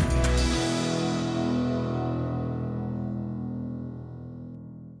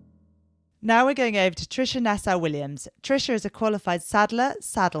 Now we're going over to Tricia Nassau-WIlliams. Tricia is a qualified saddler,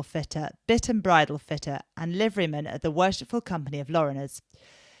 saddle fitter, bit and bridle fitter and liveryman at the Worshipful Company of Loriners.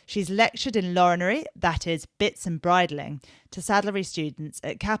 She's lectured in lorinery, that is, bits and bridling, to saddlery students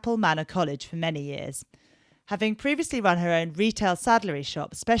at Capel Manor College for many years. Having previously run her own retail saddlery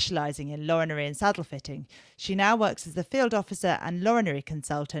shop specialising in lorinery and saddle fitting, she now works as the field officer and lorinery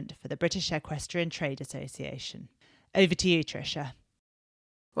consultant for the British Equestrian Trade Association. Over to you, Tricia.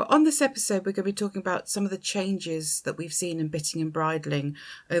 Well, on this episode, we're going to be talking about some of the changes that we've seen in bitting and bridling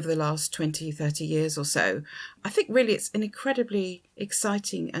over the last 20, 30 years or so. I think really it's an incredibly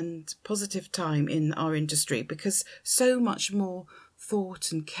exciting and positive time in our industry because so much more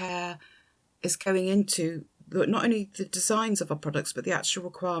thought and care is going into not only the designs of our products, but the actual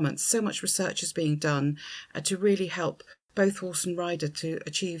requirements. So much research is being done to really help both horse and rider to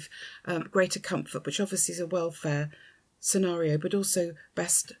achieve greater comfort, which obviously is a welfare scenario, but also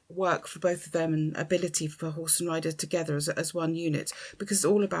best work for both of them and ability for horse and rider together as one unit, because it's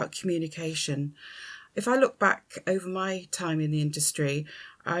all about communication. If I look back over my time in the industry,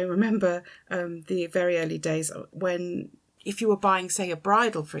 I remember the very early days when if you were buying, say, a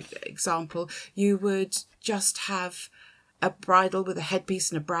bridle, for example, you would just have a bridle with a headpiece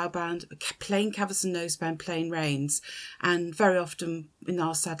and a brow band, plain canvas and noseband, plain reins. And very often in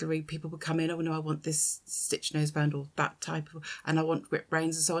our saddlery, people would come in, oh no, I want this stitch noseband or that type of, and I want grip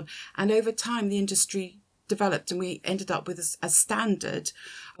reins and so on. And over time, the industry developed and we ended up with a standard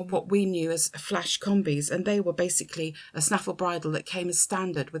of what we knew as flash combis. And they were basically a snaffle bridle that came as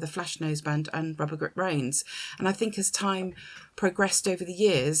standard with a flash noseband and rubber grip reins. And I think as time progressed over the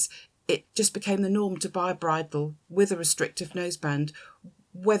years, it just became the norm to buy a bridle with a restrictive noseband,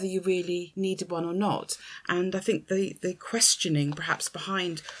 whether you really needed one or not. And I think the questioning perhaps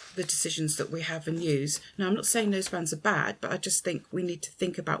behind the decisions that we have and use. Now, I'm not saying nosebands are bad, but I just think we need to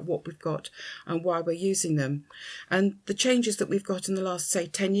think about what we've got and why we're using them. And the changes that we've got in the last, say,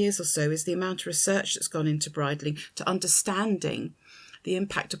 10 years or so is the amount of research that's gone into bridling to understanding the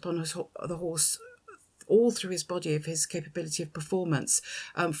impact upon the horse all through his body of his capability of performance,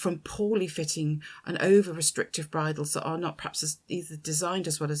 from poorly fitting and over restrictive bridles that are not perhaps either designed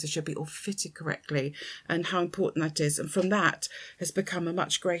as well as they should be or fitted correctly, and how important that is. And from that has become a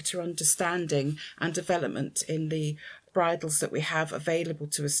much greater understanding and development in the bridles that we have available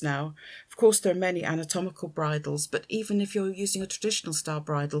to us now. Of course, there are many anatomical bridles, but even if you're using a traditional style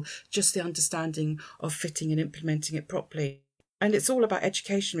bridle, just the understanding of fitting and implementing it properly. And it's all about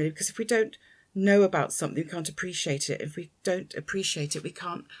education, really, because if we don't know about something, we can't appreciate it. If we don't appreciate it, we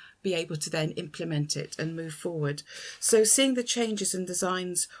can't be able to then implement it and move forward. So seeing the changes and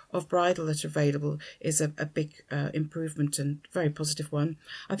designs of bridle that are available is a big improvement and very positive one.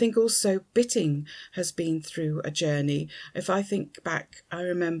 I think also bitting has been through a journey. If I think back, I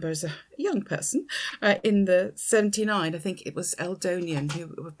remember as a young person in the 79, I think it was Eldonian,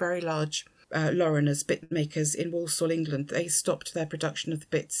 who were very large Lauriners, bit makers in Walsall, England. They stopped their production of the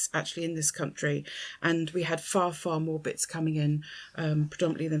bits actually in this country, and we had far more bits coming in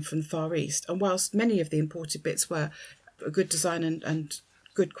predominantly than from the Far East. And whilst many of the imported bits were a good design and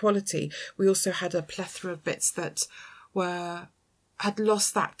good quality, we also had a plethora of bits that had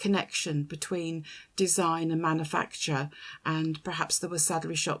lost that connection between design and manufacture, and perhaps there were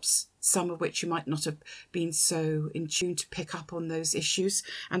saddlery shops, some of which you might not have been so in tune to pick up on those issues,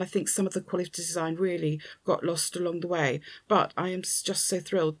 and I think some of the quality design really got lost along the way. But I am just so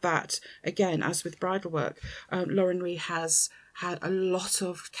thrilled that, again, as with bridal work, Lauren has had a lot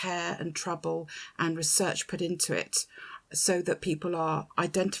of care and trouble and research put into it, so that people are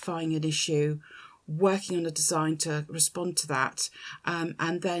identifying an issue, working on a design to respond to that,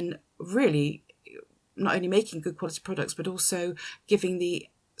 and then really not only making good quality products, but also giving the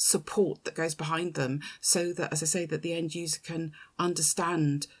support that goes behind them, so that, as I say, that the end user can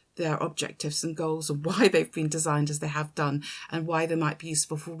understand their objectives and goals and why they've been designed as they have done, and why they might be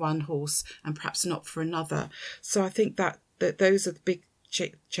useful for one horse and perhaps not for another. So I think that those are the big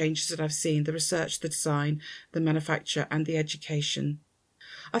changes that I've seen: the research, the design, the manufacture, and the education.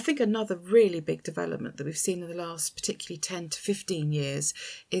 I think another really big development that we've seen in the last particularly 10 to 15 years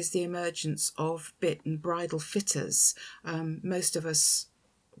is the emergence of bit and bridle fitters. Most of us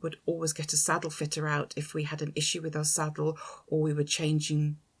would always get a saddle fitter out if we had an issue with our saddle, or we were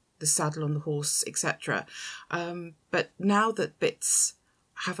changing the saddle on the horse, etc. But now that bits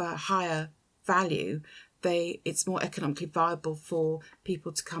have a higher value, it's more economically viable for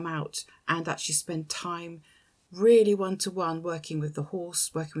people to come out and actually spend time really one-to-one, working with the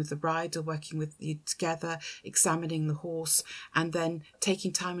horse, working with the rider, working with you together, examining the horse, and then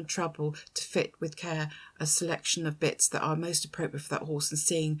taking time and trouble to fit with care a selection of bits that are most appropriate for that horse, and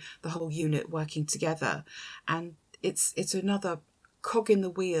seeing the whole unit working together. And it's another cog in the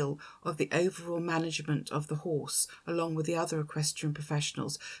wheel of the overall management of the horse, along with the other equestrian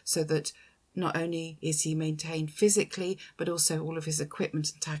professionals, so that not only is he maintained physically, but also all of his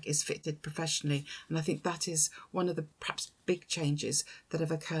equipment and tack is fitted professionally. And I think that is one of the perhaps big changes that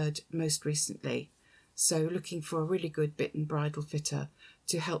have occurred most recently. So looking for a really good bit and bridle fitter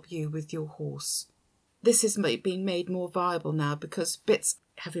to help you with your horse. This is being made more viable now because bits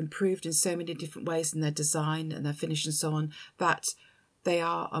have improved in so many different ways in their design and their finish and so on, that they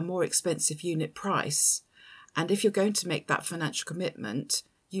are a more expensive unit price. And if you're going to make that financial commitment,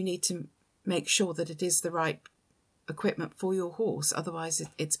 you need to make sure that it is the right equipment for your horse. Otherwise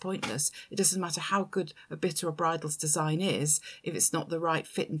it's pointless. It doesn't matter how good a bit or a bridle's design is, if it's not the right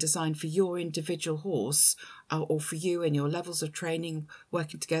fit and design for your individual horse, or for you and your levels of training,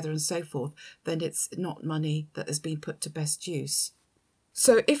 working together and so forth, then it's not money that has been put to best use.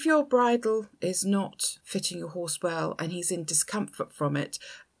 So if your bridle is not fitting your horse well and he's in discomfort from it,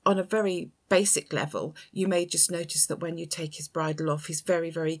 on a very basic level, you may just notice that when you take his bridle off, he's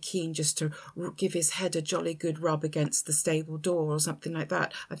very, very keen just to give his head a jolly good rub against the stable door or something like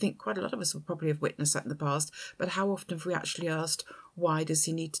that. I think quite a lot of us will probably have witnessed that in the past, but how often have we actually asked, why does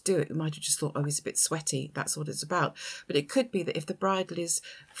he need to do it? We might have just thought, oh, he's a bit sweaty, that's what it's about. But it could be that if the bridle is,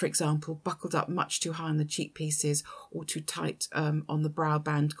 for example, buckled up much too high on the cheek pieces, or too tight on the brow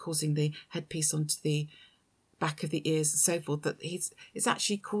band, causing the headpiece onto the back of the ears and so forth, that it's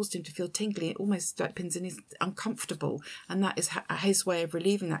actually caused him to feel tingly, almost like pins in his, uncomfortable, and that is his way of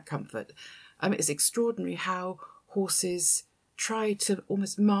relieving that comfort. It's extraordinary how horses try to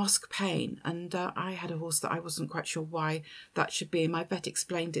almost mask pain, and I had a horse that I wasn't quite sure why that should be, and my vet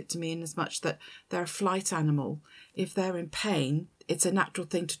explained it to me in as much that they're a flight animal. If they're in pain, it's a natural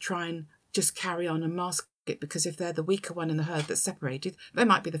thing to try and just carry on and mask it, because if they're the weaker one in the herd that's separated, they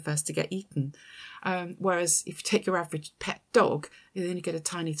might be the first to get eaten. Whereas if you take your average pet dog, you only get a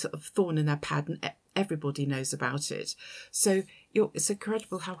tiny sort of thorn in their pad and everybody knows about it. So it's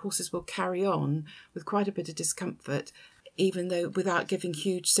incredible how horses will carry on with quite a bit of discomfort, even though without giving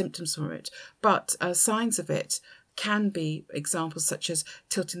huge symptoms from it. But signs of it can be examples such as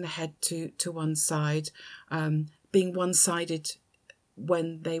tilting the head to one side, being one-sided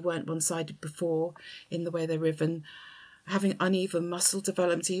when they weren't one-sided before in the way they're riven, having uneven muscle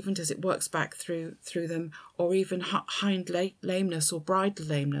development even as it works back through them, or even hind lameness or bridle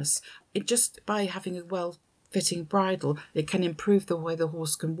lameness. It just by having a well-fitting bridle, it can improve the way the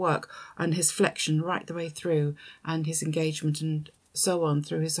horse can work and his flexion right the way through, and his engagement and so on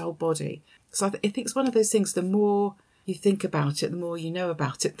through his whole body. So I think it's one of those things, the more you think about it, the more you know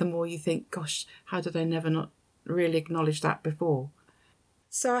about it, the more you think, gosh, how did I never not really acknowledge that before?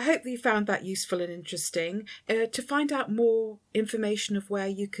 So I hope that you found that useful and interesting. To find out more information of where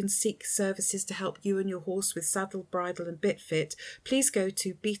you can seek services to help you and your horse with saddle, bridle and bit fit, please go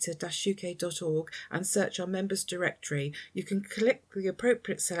to beta-uk.org and search our members directory. You can click the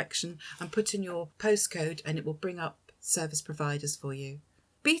appropriate selection and put in your postcode and it will bring up service providers for you.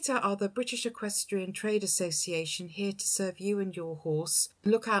 BETA are the British Equestrian Trade Association, here to serve you and your horse.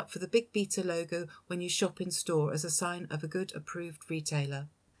 Look out for the big BETA logo when you shop in store as a sign of a good approved retailer.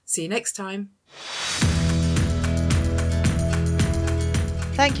 See you next time.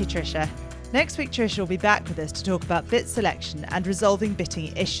 Thank you, Tricia. Next week, Tricia will be back with us to talk about bit selection and resolving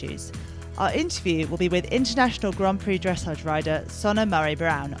bitting issues. Our interview will be with international Grand Prix dressage rider Sona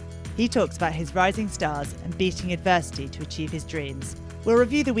Murray-Brown. He talks about his rising stars and beating adversity to achieve his dreams. We'll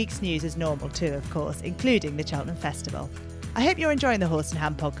review the week's news as normal too, of course, including the Cheltenham Festival. I hope you're enjoying the Horse and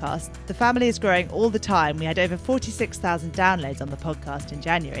Hound podcast. The family is growing all the time. We had over 46,000 downloads on the podcast in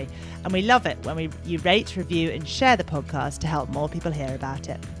January, and we love it when you rate, review and share the podcast to help more people hear about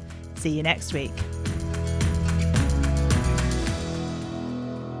it. See you next week.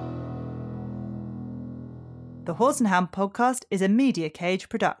 The Horse and Hound podcast is a Media Cage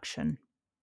production.